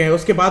गायब किया गया है।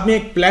 उसके बाद में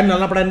एक प्लान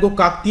डालना पड़ा इनको,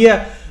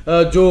 काकतीय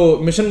जो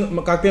मिशन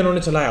काकतीय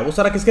उन्होंने चलाया वो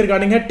सारा किसके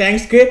रिगार्डिंग है?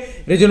 टैंक्स के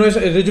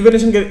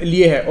रिजुवेनेशन के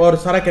लिए है और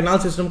सारा कैनाल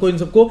सिस्टम को इन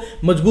सबको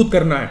मजबूत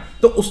करना है।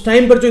 तो उस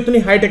टाइम पर जो इतनी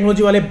हाई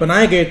टेक्नोलॉजी वाले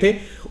बनाए गए थे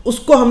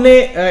उसको हमने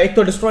एक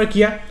तो डिस्ट्रॉय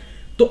किया,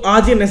 तो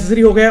आज ये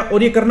नेसेसरी हो गया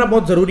और ये करना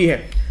बहुत जरूरी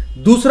है।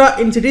 दूसरा,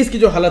 इन सिटीज की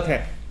जो हालत है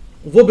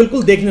वो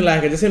बिल्कुल देखने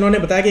लायक है। जैसे इन्होंने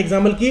बताया कि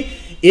एग्जाम्पल की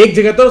एक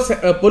जगह तो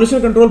पोल्यूशन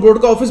कंट्रोल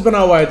बोर्ड का ऑफिस बना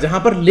हुआ है, जहां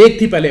पर लेक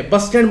थी पहले,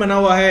 बस स्टैंड बना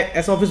हुआ है,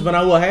 ऐसा ऑफिस बना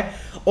हुआ है,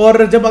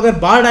 और जब अगर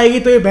बाढ़ आएगी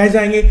तो ये बह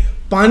जाएंगे।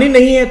 पानी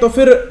नहीं है तो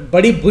फिर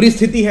बड़ी बुरी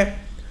स्थिति है,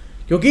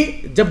 क्योंकि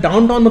जब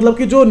डाउनटाउन मतलब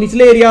कि जो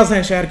निचले एरियाज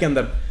हैं शहर के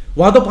अंदर,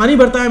 वहां तो पानी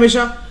भरता है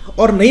हमेशा,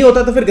 और नहीं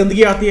होता तो फिर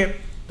गंदगी आती है।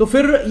 तो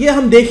फिर ये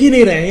हम देख ही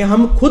नहीं रहे हैं,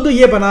 हम खुद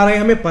ये बना रहे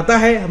हैं। हमें पता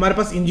है, हमारे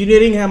पास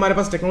इंजीनियरिंग है, हमारे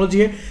पास टेक्नोलॉजी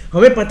है,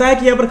 हमें पता है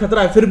कि यहाँ पर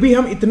खतरा है, फिर भी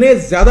हम इतने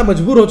ज्यादा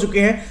मजबूर हो चुके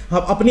हैं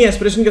हम अपनी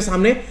एस्पिरेशन के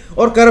सामने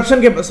और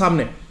करप्शन के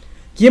सामने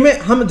कि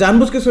हम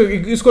जानबूझ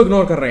के इसको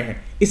इग्नोर कर रहे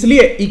हैं।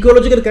 इसलिए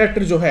इकोलॉजिकल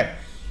कैरेक्टर जो है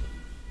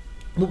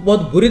वो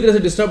बहुत बुरी तरह से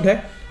डिस्टर्ब्ड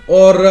है।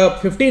 और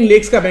 15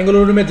 लेक्स का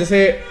बेंगलुरु में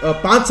जैसे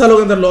 5 सालों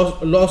के अंदर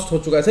लॉस्ट हो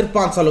चुका है, सिर्फ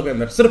 5 सालों के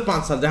अंदर, सिर्फ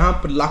 5 साल, जहां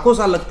पर लाखों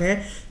साल लगते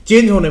हैं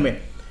चेंज होने में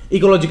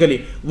इकोलॉजिकली,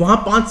 वहां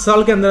 5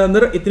 साल के अंदर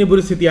अंदर इतनी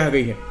बुरी स्थिति आ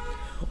गई है।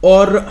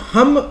 और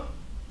हम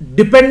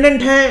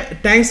डिपेंडेंट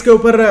हैं टैंक्स के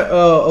ऊपर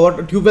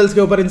और ट्यूबवेल्स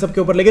के ऊपर, इन सब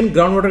के ऊपर, लेकिन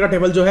ग्राउंड वाटर का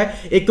टेबल जो है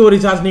एक तो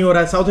रिचार्ज नहीं हो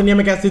रहा है। साउथ इंडिया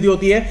में क्या स्थिति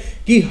होती है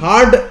कि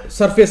हार्ड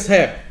सरफेस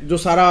है, जो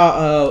सारा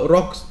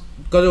रॉक्स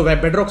का जो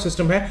बेडरॉक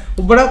सिस्टम है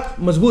वो बड़ा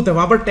मजबूत है,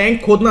 वहां पर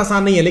टैंक खोदना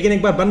आसान नहीं है, लेकिन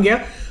एक बार बन गया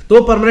तो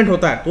वो परमानेंट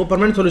होता है, तो वो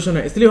परमानेंट सॉल्यूशन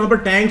है, इसलिए वहां पर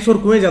टैंक्स और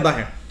कुएं ज्यादा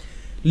है।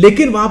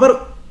 लेकिन वहां पर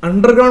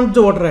अंडरग्राउंड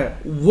जो वाटर है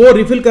वो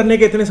रिफिल करने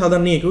के इतने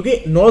साधन नहीं है, क्योंकि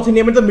नॉर्थ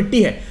इंडिया में तो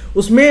मिट्टी है,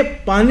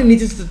 उसमें पानी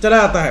नीचे चला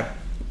जाता है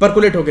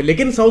परकुलेट होकर,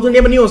 लेकिन साउथ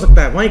इंडिया में नहीं हो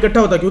सकता है, वहां इकट्ठा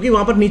होता है, क्योंकि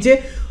वहां पर नीचे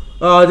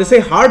जैसे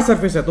हार्ड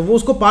सरफेस है तो वो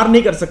उसको पार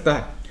नहीं कर सकता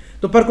है,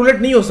 तो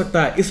परकुलेट नहीं हो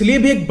सकता है। इसलिए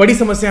भी एक बड़ी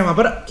समस्या है वहां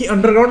पर कि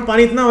अंडरग्राउंड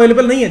पानी इतना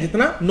अवेलेबल नहीं है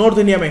जितना नॉर्थ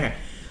इंडिया में है।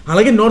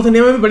 हालांकि नॉर्थ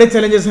इंडिया में भी बड़े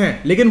चैलेंजेस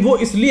हैं, लेकिन वो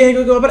इसलिए है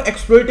क्योंकि वहां पर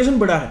एक्सप्लॉयटेशन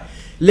बड़ा है,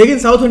 लेकिन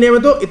साउथ इंडिया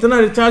में तो इतना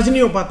रिचार्ज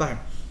नहीं हो पाता है,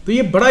 तो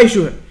ये बड़ा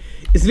इशू है,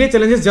 इसलिए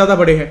चैलेंजेस ज्यादा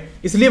बड़े हैं,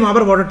 इसलिए वहां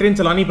पर वाटर ट्रेन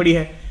चलानी पड़ी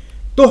है।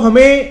 तो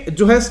हमें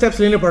जो है स्टेप्स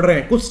लेने पड़ रहे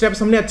हैं, कुछ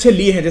स्टेप्स हमने अच्छे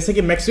लिए हैं, जैसे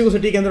कि मैक्सिको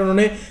सिटी के अंदर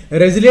उन्होंने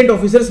रेजिलिएंट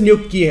ऑफिसर्स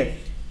नियुक्त किए हैं,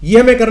 ये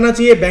हमें करना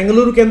चाहिए।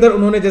 बेंगलुरु के अंदर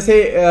उन्होंने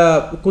जैसे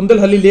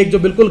कुंदलहल्ली लेक जो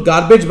बिल्कुल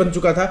गार्बेज बन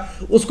चुका था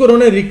उसको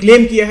उन्होंने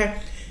रिक्लेम किया है।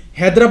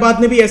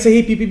 हैदराबाद ने भी ऐसे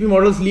ही पीपीपी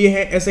मॉडल्स लिए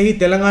हैं, ऐसे ही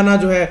तेलंगाना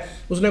जो है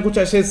उसने कुछ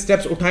ऐसे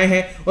स्टेप्स उठाए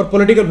हैं और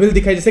पॉलिटिकल विल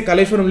दिखाई, जैसे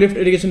कालेश्वरम लिफ्ट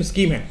इरिगेशन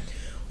स्कीम है,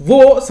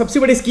 वो सबसे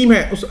बड़ी स्कीम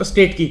है उस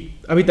स्टेट की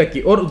अभी तक की,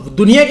 और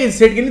दुनिया की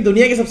स्टेट की नहीं,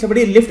 दुनिया की सबसे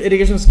बड़ी लिफ्ट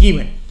इरिगेशन स्कीम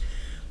है।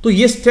 तो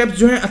ये स्टेप्स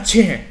जो हैं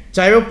अच्छे हैं,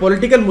 चाहे वो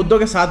पॉलिटिकल मुद्दों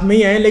के साथ में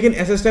ही आए, लेकिन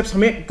ऐसे स्टेप्स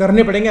हमें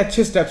करने पड़ेंगे,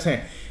 अच्छे स्टेप्स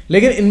हैं।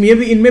 लेकिन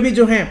इनमें भी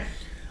जो हैं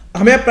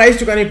हमें प्राइस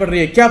चुकानी पड़ रही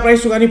है। क्या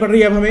प्राइस चुकानी पड़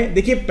रही है अब हमें?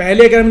 देखिए,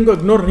 पहले अगर हम इनको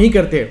इग्नोर नहीं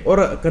करते और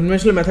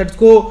कन्वेंशनल मेथड्स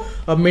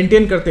को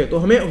मेंटेन करते तो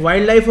हमें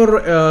वाइल्ड लाइफ और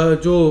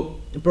जो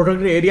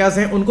प्रोटेक्टेड एरियाज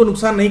हैं उनको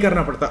नुकसान नहीं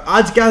करना पड़ता।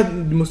 आज क्या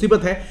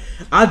मुसीबत है?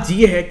 आज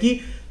ये है कि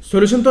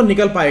सॉल्यूशन तो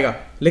निकल पाएगा,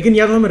 लेकिन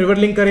या तो हम रिवर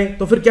लिंक करें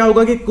तो फिर क्या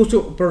होगा कि कुछ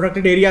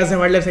प्रोटेक्टेड एरियाज हैं,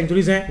 वाइल्ड लाइफ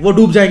सेंचुरीज हैं, वो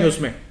डूब जाएंगे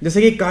उसमें,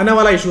 जैसे कि कान्हा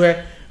वाला इशू है,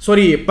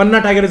 सॉरी पन्ना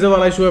टाइगर रिजर्व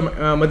वाला इशू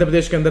है मध्य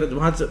प्रदेश के अंदर,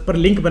 वहां पर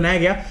लिंक बनाया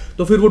गया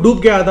तो फिर वो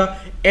डूब गया था।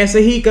 ऐसे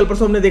ही कल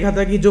परसों हमने देखा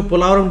था कि जो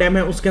पोलावरम डैम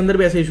है उसके अंदर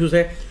भी ऐसे इश्यूज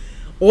है।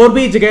 और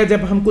भी जगह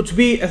जब हम कुछ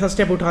भी ऐसा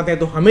स्टेप उठाते हैं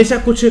तो हमेशा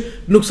कुछ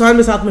नुकसान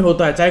भी साथ में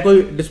होता है, चाहे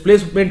कोई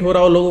डिस्प्लेसमेंट हो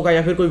रहा हो लोगों का,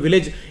 या फिर कोई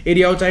विलेज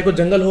एरिया हो, चाहे कोई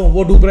जंगल हो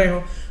वो डूब रहे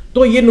हो,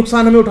 तो ये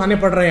नुकसान हमें उठाने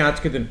पड़ रहे हैं आज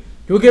के दिन,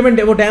 क्योंकि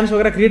हमें वो डैम्स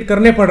वगैरह क्रिएट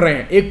करने पड़ रहे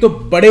हैं। एक तो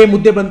बड़े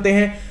मुद्दे बनते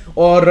हैं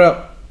और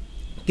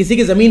किसी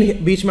की जमीन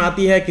बीच में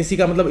आती है, किसी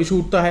का मतलब इशू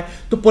उठता है,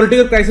 तो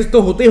पॉलिटिकल क्राइसिस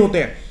तो होते ही होते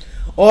हैं,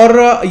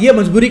 और ये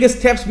मजबूरी के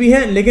स्टेप्स भी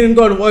हैं, लेकिन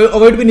इनको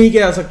अवॉइड भी नहीं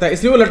किया जा सकता,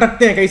 इसलिए वो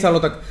लटकते हैं कई सालों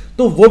तक,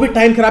 तो वो भी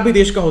टाइम खराब भी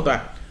देश का होता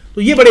है।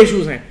 तो ये बड़े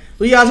इश्यूज हैं,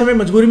 तो ये आज हमें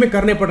मजबूरी में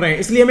करने पड़ रहे हैं,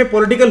 इसलिए हमें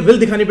पॉलिटिकल विल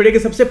दिखानी पड़ेगी,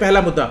 सबसे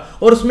पहला मुद्दा,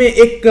 और उसमें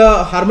एक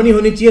हार्मनी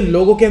होनी चाहिए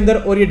लोगों के अंदर,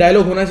 और ये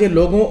डायलॉग होना चाहिए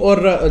लोगों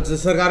और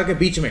सरकार के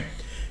बीच में।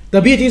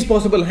 तभी ये चीज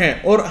पॉसिबल है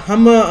और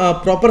हम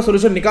प्रॉपर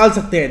सोल्यूशन निकाल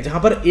सकते हैं। जहां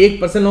पर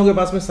 1% लोगों के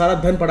पास में सारा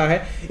धन पड़ा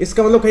है,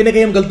 इसका मतलब कहीं ना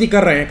कहीं हम गलती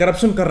कर रहे हैं,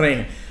 करप्शन कर रहे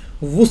हैं,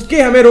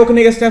 उसके हमें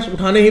रोकने के स्टेप्स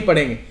उठाने ही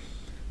पड़ेंगे,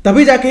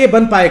 तभी जाके ये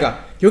बन पाएगा।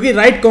 क्योंकि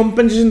राइट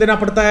कॉम्पेंसेशन देना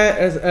पड़ता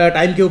है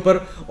टाइम के ऊपर,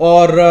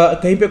 और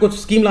कहीं पे कुछ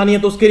स्कीम लानी है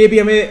तो उसके लिए भी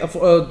हमें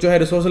जो है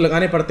रिसोर्स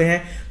लगाने पड़ते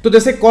हैं। तो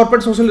जैसे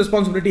कॉर्पोरेट सोशल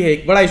रिस्पॉन्सिबिलिटी है,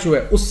 एक बड़ा इशू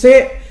है, उससे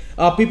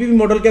पीपीपी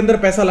मॉडल के अंदर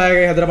पैसा लाया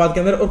गया हैदराबाद के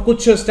अंदर और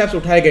कुछ स्टेप्स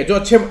उठाए गए जो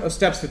अच्छे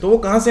स्टेप्स थे। तो वो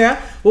कहां से आया?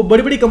 वो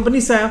बड़ी बड़ी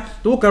कंपनी से आया।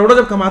 तो वो करोड़ों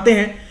जब कमाते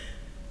हैं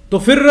तो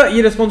फिर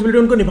ये रिस्पॉन्सिबिलिटी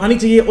उनको निभानी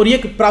चाहिए और ये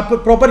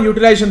प्रॉपर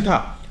यूटिलाइजेशन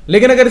था।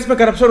 लेकिन अगर इसमें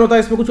करप्शन होता,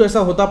 इसमें कुछ ऐसा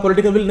होता,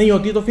 पॉलिटिकल विल नहीं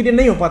होती, तो फिर ये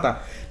नहीं हो पाता।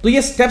 तो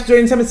ये स्टेप्स जो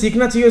इनसे हमें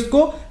सीखना चाहिए,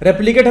 इसको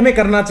रेप्लिकेट हमें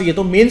करना चाहिए।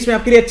 तो मेंस में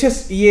आपके लिए अच्छे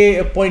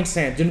ये पॉइंट्स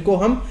हैं जिनको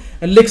हम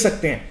लिख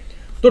सकते हैं।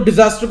 तो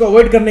डिजास्टर को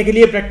अवॉइड करने के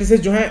लिए प्रैक्टिसेस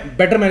जो है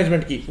बेटर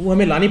मैनेजमेंट की, वो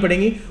हमें लानी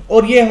पड़ेंगी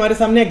और ये हमारे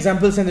सामने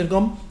एग्जांपल्स हैं जिनको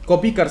हम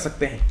कॉपी कर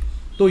सकते हैं।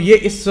 तो ये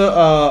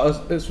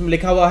इसमें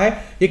लिखा हुआ है,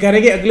 ये कह रहे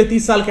हैं कि अगले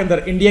 30 साल के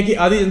अंदर इंडिया की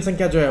आधी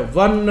जनसंख्या जो है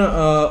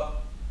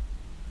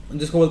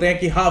जिसको बोलते हैं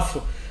कि हाफ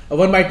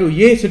 1/2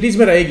 ये सिटीज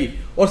में रहेगी,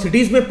 और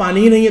सिटीज में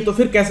पानी ही नहीं है तो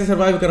फिर कैसे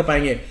सर्वाइव कर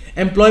पाएंगे?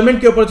 एम्प्लॉयमेंट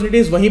की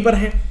अपॉर्चुनिटीज वहीं पर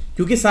हैं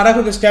क्योंकि सारा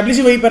कुछ एस्टेब्लिश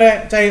ही वहीं पर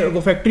है, चाहे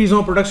वो फैक्ट्रीज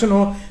हो, प्रोडक्शन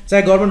हो,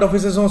 चाहे गवर्नमेंट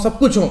ऑफिसेज हो, सब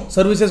कुछ हो,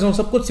 सर्विसेज हो,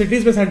 सब कुछ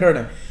सिटीज में सेंटर्ड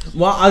है।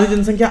 वहां आधी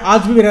जनसंख्या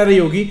आज भी रह रही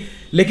होगी,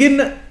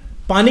 लेकिन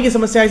पानी की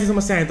समस्या ऐसी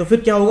समस्या है, तो फिर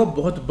क्या होगा?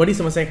 बहुत बड़ी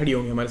समस्याएं खड़ी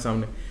होंगी हमारे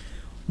सामने।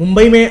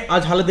 मुंबई में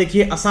आज हालत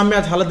देखिए, असम में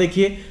आज हालत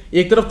देखिए,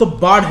 एक तरफ तो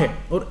बाढ़ है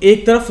और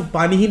एक तरफ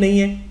पानी ही नहीं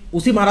है।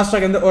 उसी महाराष्ट्र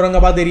के अंदर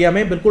औरंगाबाद एरिया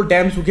में बिल्कुल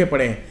डैम सूखे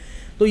पड़े हैं।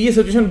 तो ये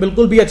सिचुएशन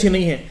बिल्कुल भी अच्छी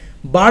नहीं है।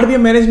 बाढ़ भी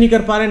हम मैनेज नहीं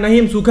कर पा रहे, ना ही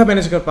हम सूखा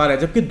मैनेज कर पा रहे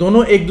हैं, जबकि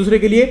दोनों एक दूसरे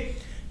के लिए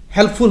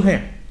हेल्पफुल हैं,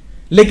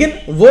 लेकिन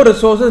वो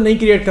रिसोर्सेज नहीं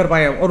क्रिएट कर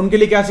पाए हैं। और उनके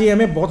लिए क्या चाहिए?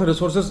 हमें बहुत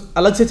रिसोर्सेज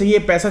अलग से चाहिए,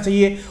 पैसा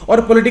चाहिए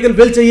और पॉलिटिकल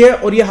विल चाहिए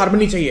और ये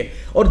हार्मनी चाहिए।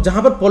 और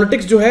जहां पर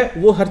पॉलिटिक्स जो है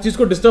वो हर चीज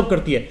को डिस्टर्ब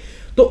करती है,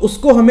 तो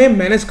उसको हमें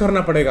मैनेज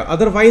करना पड़ेगा।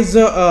 अदरवाइज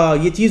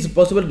ये चीज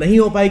पॉसिबल नहीं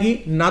हो पाएगी।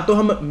 ना तो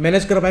हम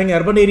मैनेज कर पाएंगे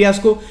अर्बन एरियाज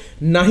को,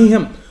 ना ही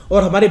हम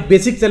और हमारे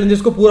बेसिक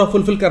चैलेंजेस को पूरा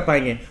फुलफिल कर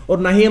पाएंगे, और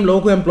ना ही हम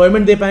लोगों को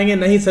एम्प्लॉयमेंट दे पाएंगे,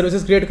 ना ही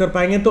सर्विसेज क्रिएट कर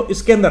पाएंगे। तो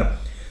इसके अंदर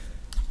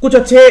कुछ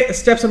अच्छे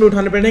स्टेप्स हमें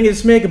उठाने पड़ेंगे,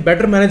 जिसमें एक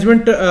बेटर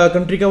मैनेजमेंट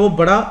कंट्री का वो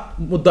बड़ा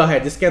मुद्दा है,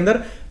 जिसके अंदर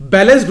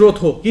बैलेंस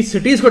ग्रोथ हो कि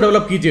सिटीज को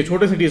डेवलप कीजिए,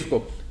 छोटे सिटीज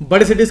को,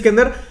 बड़े सिटीज के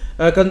अंदर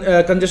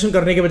कंजेशन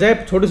करने के बजाय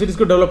छोटे सिटीज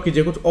को डेवलप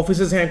कीजिए। कुछ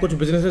ऑफिसेज हैं, कुछ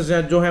बिजनेसेस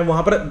हैं जो हैं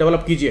वहां पर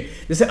डेवलप कीजिए।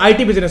 जैसे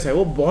आईटी बिजनेस है,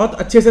 वो बहुत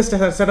अच्छे से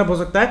सेटअप हो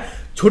सकता है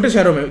छोटे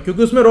शहरों में,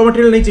 क्योंकि उसमें रॉ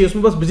मटेरियल नहीं चाहिए,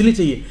 उसमें बस बिजली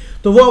चाहिए,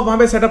 तो वो आप वहां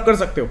पे सेटअप कर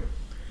सकते हो।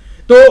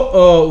 तो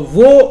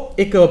वो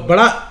एक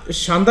बड़ा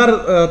शानदार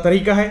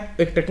तरीका है,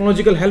 एक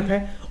टेक्नोलॉजिकल हेल्प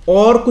है।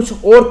 और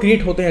कुछ और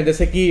क्रिएट होते हैं,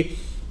 जैसे कि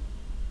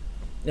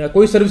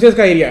कोई सर्विसेज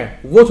का एरिया है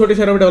वो छोटे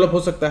शहरों में डेवलप हो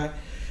सकता है।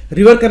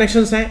 रिवर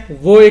कनेक्शंस हैं,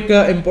 वो एक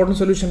इंपॉर्टेंट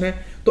सॉल्यूशन है।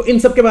 तो इन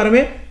सब के बारे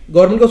में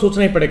गवर्नमेंट को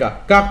सोचना ही पड़ेगा।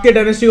 काकतीय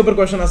डायनेस्टी के ऊपर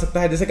क्वेश्चन आ सकता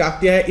है, जैसे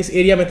काकतीय है, इस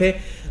एरिया में थे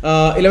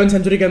 11वीं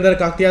सेंचुरी के अंदर।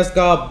 काकतीयास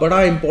का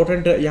बड़ा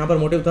इंपॉर्टेंट यहाँ पर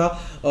मोटिव था,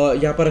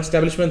 यहाँ पर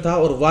एस्टेब्लिशमेंट था,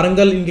 और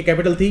वारंगल इनकी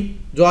कैपिटल थी,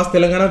 जो आज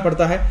तेलंगाना में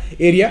पड़ता है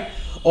एरिया।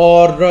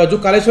 और जो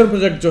कालेश्वरम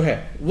प्रोजेक्ट जो है,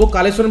 वो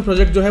कालेश्वरम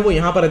प्रोजेक्ट जो है वो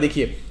यहाँ पर है।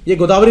 देखिए ये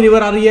गोदावरी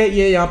रिवर आ रही है,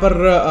 ये यहाँ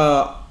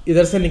पर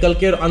इधर से निकल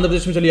के आंध्र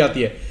प्रदेश में चली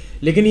जाती है,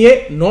 लेकिन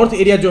ये नॉर्थ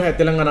एरिया जो है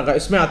तेलंगाना का,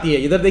 इसमें आती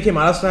है। इधर देखिए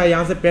महाराष्ट्र है,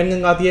 यहाँ से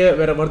पेनगंगा आती है,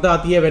 वर्धा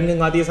आती है,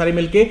 वैनगंगा आती है, सारी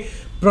मिलके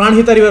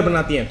प्राणहिता रिवर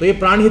बनाती है। तो ये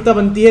प्राणहिता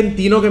बनती है इन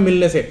तीनों के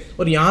मिलने से,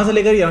 और यहाँ से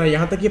लेकर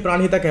यहाँ तक ये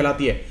प्राणहिता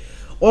कहलाती है।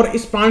 और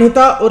इस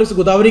प्राणहिता और इस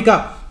गोदावरी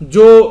का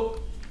जो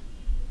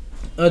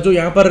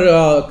यहाँ पर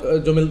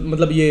जो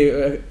मतलब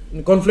ये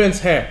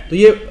कॉन्फ्लुएंस है, तो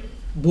ये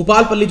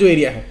भूपालपल्ली जो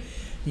एरिया है,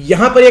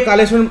 यहां पर ये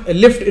कालेश्वरम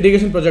लिफ्ट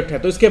इरिगेशन प्रोजेक्ट है।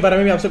 तो इसके बारे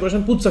में भी आपसे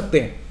क्वेश्चन पूछ सकते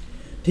हैं,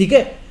 ठीक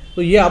है?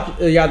 तो ये आप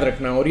याद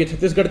रखना। और ये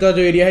छत्तीसगढ़ का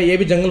जो एरिया है, ये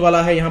भी जंगल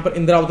वाला है। यहाँ पर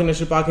इंद्रावती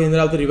नेशनल पार्क है,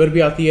 इंद्रावती रिवर भी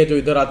आती है, जो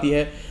इधर आती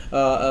है,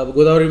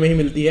 गोदावरी में ही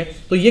मिलती है।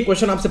 तो ये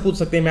क्वेश्चन आपसे पूछ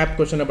सकते हैं, मैप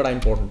क्वेश्चन है, बड़ा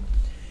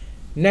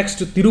इंपॉर्टेंट।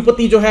 नेक्स्ट,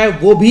 तिरुपति जो है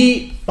वो भी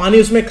पानी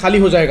उसमें खाली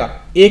हो जाएगा,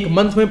 1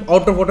 मंथ में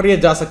आउट ऑफ वाटर ये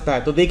जा सकता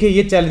है। तो देखिए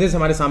ये चैलेंजेस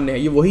हमारे सामने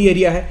है। ये वही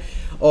एरिया है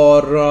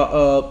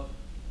और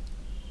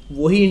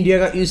वही इंडिया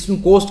का ईस्टर्न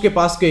कोस्ट के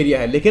पास का एरिया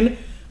है, लेकिन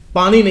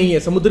पानी नहीं है,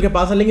 समुद्र के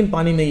पास है लेकिन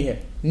पानी नहीं है।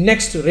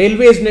 नेक्स्ट,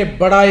 रेलवेज ने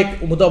बड़ा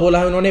एक मुद्दा बोला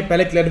है। उन्होंने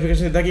पहले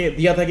क्लैरिफिकेशन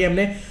दिया था कि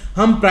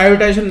हम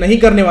प्राइवेटाइजेशन नहीं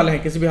करने वाले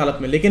हैं किसी भी हालत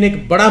में, लेकिन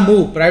एक बड़ा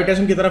मूव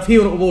प्राइवेटाइजेशन की तरफ ही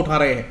वो उठा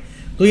रहे हैं।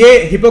 तो ये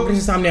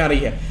हिपोक्रेसी सामने आ रही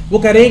है। वो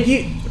कह रहे हैं कि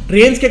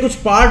ट्रेन के कुछ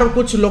पार्ट और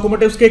कुछ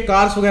लोकोमोटिव्स के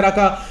कार्स वगैरह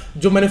का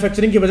जो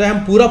मैन्युफैक्चरिंग की बजाय हम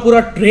पूरा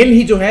ट्रेन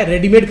ही जो है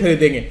रेडीमेड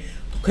खरीदेंगे।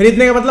 तो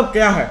खरीदने का मतलब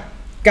क्या है?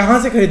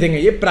 कहां से खरीदेंगे?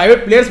 ये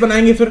प्राइवेट प्लेयर्स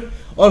बनाएंगे फिर,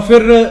 और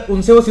फिर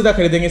उनसे वो सीधा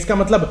खरीदेंगे। इसका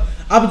मतलब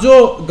अब जो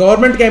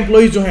गवर्नमेंट के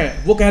एम्प्लॉइज जो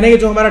हैं वो कह रहे हैं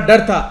कि जो हमारा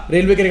डर था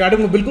रेलवे के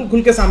रिगार्डिंग वो बिल्कुल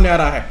खुल के सामने आ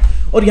रहा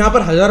है। और यहाँ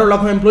पर हजारों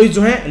लाखों एम्प्लॉइज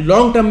जो हैं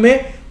लॉन्ग टर्म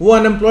में वो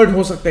अनएम्प्लॉयड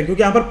हो सकते हैं,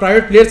 क्योंकि यहाँ पर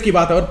प्राइवेट प्लेयर्स की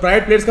बात है। और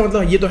प्राइवेट प्लेयर्स का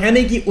मतलब ये तो है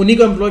नहीं कि उन्हीं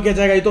को एम्प्लॉय किया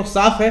जाएगा, ये तो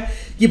साफ है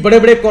कि बड़े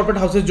बड़े कॉर्पोरेट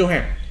हाउसेज जो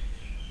हैं,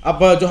 अब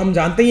जो हम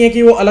जानते ही हैं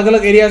कि वो अलग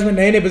अलग एरियाज में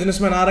नए नए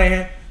बिजनेसमैन आ रहे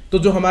हैं। तो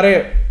जो हमारे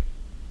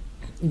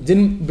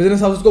जिन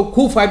बिजनेस हाउसेस को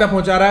खूब फायदा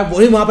पहुंचा रहा है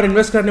वही वहां पर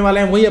इन्वेस्ट करने वाले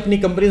हैं, वही अपनी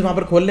कंपनीज वहां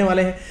पर खोलने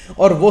वाले हैं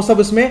और वो सब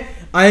इसमें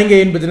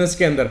आएंगे इन बिजनेस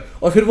के अंदर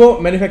और फिर वो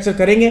मैन्युफैक्चर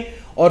करेंगे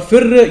और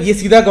फिर ये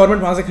सीधा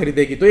गवर्नमेंट वहां से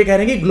खरीदेगी। तो ये कह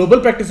रहे हैं कि ग्लोबल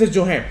प्रैक्टिसेस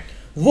जो हैं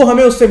वो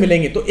हमें उससे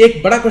मिलेंगे। तो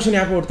एक बड़ा क्वेश्चन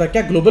यहाँ पे उठता है,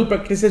 क्या ग्लोबल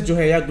प्रैक्टिसेस जो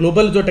है या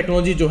ग्लोबल जो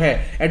टेक्नोलॉजी जो है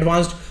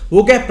एडवांस्ड,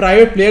 वो क्या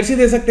प्राइवेट प्लेयर्स ही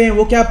दे सकते हैं,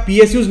 वो क्या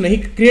PSUs नहीं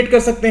क्रिएट कर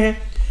सकते हैं?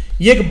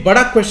 ये एक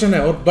बड़ा क्वेश्चन है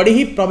और बड़ी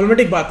ही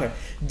प्रॉब्लमेटिक बात है।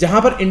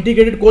 जहां पर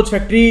इंटीग्रेटेड कोच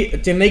फैक्ट्री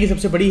चेन्नई की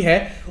सबसे बड़ी है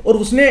और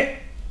उसने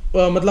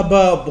मतलब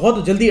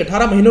बहुत जल्दी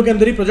 18 महीनों के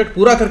अंदर ही प्रोजेक्ट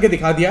पूरा करके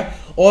दिखा दिया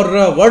और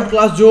वर्ल्ड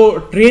क्लास जो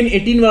ट्रेन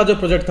 18 वाला जो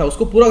प्रोजेक्ट था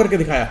उसको पूरा करके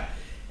दिखाया।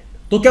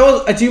 तो क्या वो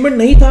अचीवमेंट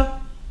नहीं था?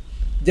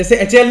 जैसे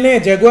HAL ने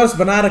जैगुआर्स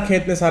बना रखे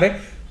हैं इतने सारे,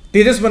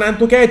 तेजस बनाए,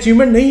 तो क्या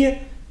अचीवमेंट नहीं है?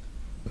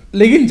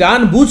 लेकिन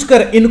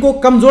जानबूझकर इनको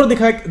कमजोर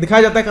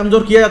दिखाया जाता है,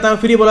 कमजोर किया जाता है,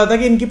 फिर ये बोला जाता है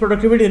कि इनकी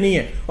प्रोडक्टिविटी नहीं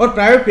है और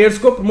प्राइवेट प्लेयर्स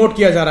को प्रमोट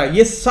किया जा रहा है।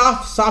 ये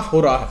साफ साफ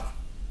हो रहा है,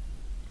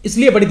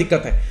 इसलिए बड़ी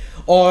दिक्कत है।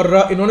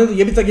 और इन्होंने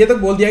तो ये तक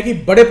बोल दिया कि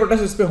बड़े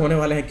प्रोटेस्ट इस पे होने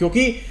वाले हैं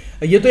क्योंकि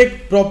ये तो एक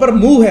प्रॉपर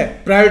मूव है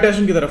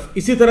प्राइवेटाइजेशन की तरफ।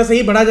 इसी तरह से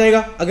ही बढ़ा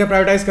जाएगा, अगर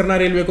प्राइवेटाइज करना है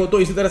रेलवे को तो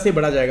इसी तरह से ही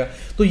बढ़ा जाएगा।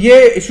 तो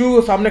ये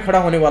इशू सामने खड़ा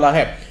होने वाला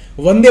है।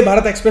 वंदे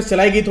भारत एक्सप्रेस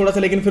चलाएगी थोड़ा सा,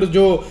 लेकिन फिर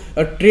जो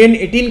ट्रेन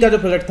 18 का जो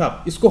प्रोजेक्ट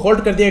था इसको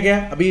होल्ड कर दिया गया।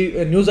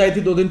 अभी न्यूज आई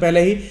थी 2 दिन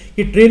पहले ही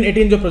कि ट्रेन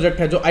 18 जो प्रोजेक्ट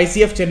है जो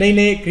ICF चेन्नई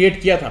ने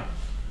क्रिएट किया था,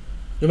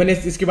 जो मैंने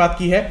इसकी बात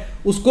की है,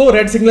 उसको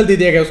रेड सिग्नल दे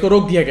दिया गया, उसको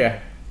रोक दिया गया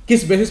है।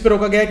 किस बेसिस पे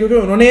रोका गया? क्योंकि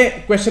उन्होंने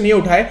क्वेश्चन ये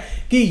उठाया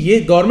कि ये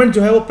गवर्नमेंट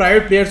जो है वो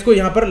प्राइवेट प्लेयर्स को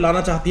यहां पर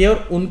लाना चाहती है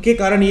और उनके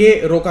कारण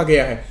ये रोका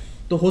गया है।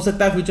 तो हो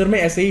सकता है फ्यूचर में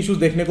ऐसे ही इश्यूज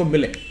देखने को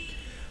मिले।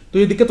 तो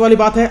ये दिक्कत वाली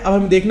बात है, अब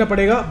हमें देखना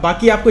पड़ेगा।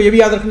 बाकी आपको ये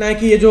भी याद रखना है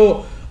कि ये जो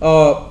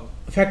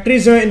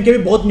फैक्ट्रीज जो है इनके भी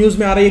बहुत न्यूज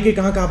में आ रही है कि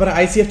कहां पर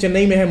ICF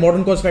चेन्नई में है,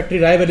 मॉडर्न कोच फैक्ट्री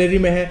रायबरेली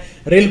में है,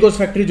 रेल कोच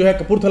फैक्ट्री जो है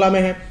कपूरथला में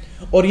है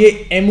और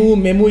ये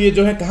मेमू ये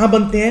जो है कहां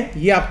बनते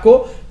हैं ये आपको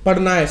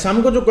पढ़ना है।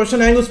 शाम को जो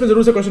क्वेश्चन आएंगे उसमें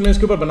जरूर से क्वेश्चन मैं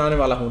इसके ऊपर बनाने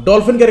वाला हूं।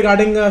 डॉल्फिन के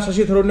रिगार्डिंग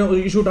शशि थरूर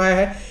ने इशू उठाया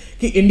है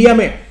कि इंडिया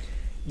में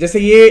जैसे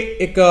ये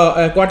एक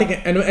एक्वाटिक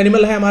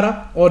एनिमल है हमारा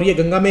और ये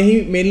गंगा में ही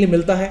मेनली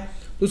मिलता है,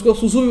 तो इसको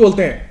सुसु भी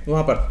बोलते हैं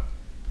वहां पर,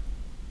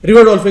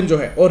 रिवर डॉल्फिन जो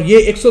है, और ये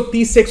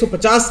 130 से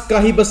 150 का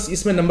ही बस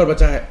इसमें नंबर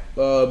बचा है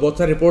बहुत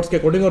सारे रिपोर्ट्स के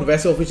अकॉर्डिंग, और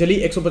वैसे ऑफिशियली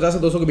 150 से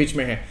 200 के बीच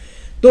में है।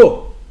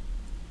 तो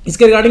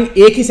इसके रिगार्डिंग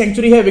एक ही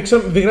सेंचुरी है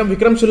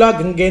विक्रमशिला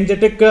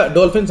गैंजेटिक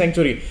डॉल्फिन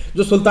सेंचुरी,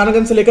 जो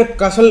सुल्तानगंज से लेकर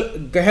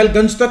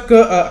कहलगंज तक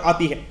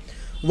आती है।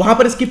 वहां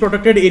पर इसकी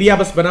प्रोटेक्टेड एरिया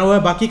बस बना हुआ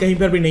है, बाकी कहीं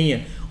पर भी नहीं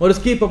है और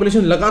इसकी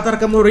पॉपुलेशन लगातार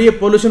कम हो रही है।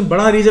 पोल्यूशन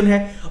बड़ा रीजन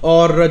है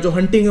और जो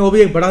हंटिंग है वो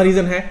भी एक बड़ा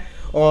रीजन है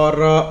और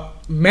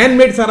मैन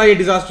मेड सारा ये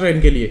डिजास्टर है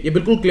इनके लिए, ये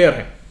बिल्कुल क्लियर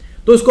है।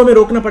 तो इसको हमें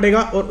रोकना पड़ेगा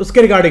और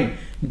उसके रिगार्डिंग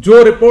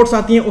जो रिपोर्ट्स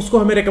आती हैं उसको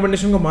हमें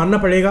रिकमेंडेशन को मानना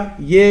पड़ेगा,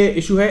 ये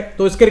इशू है।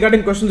 तो इसके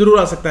रिगार्डिंग क्वेश्चन जरूर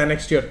आ सकता है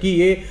नेक्स्ट ईयर कि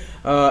ये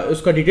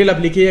उसका डिटेल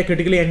अब लिखिए,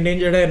 क्रिटिकली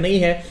एंडेंजर्ड है नहीं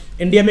है,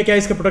 इंडिया में क्या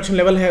इसका प्रोटेक्शन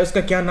लेवल है,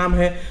 उसका क्या नाम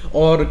है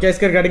और क्या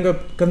इसके रिगार्डिंग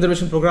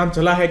कंजर्वेशन प्रोग्राम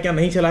चला है क्या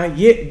नहीं चला है,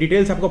 ये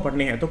डिटेल्स आपको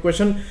पढ़नी है। तो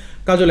क्वेश्चन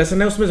का जो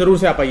लेसन है उसमें जरूर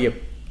से आप आइए।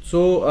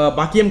 सो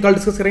बाकी हम कल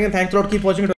डिस्कस करेंगे। Thanks lot, keep watching.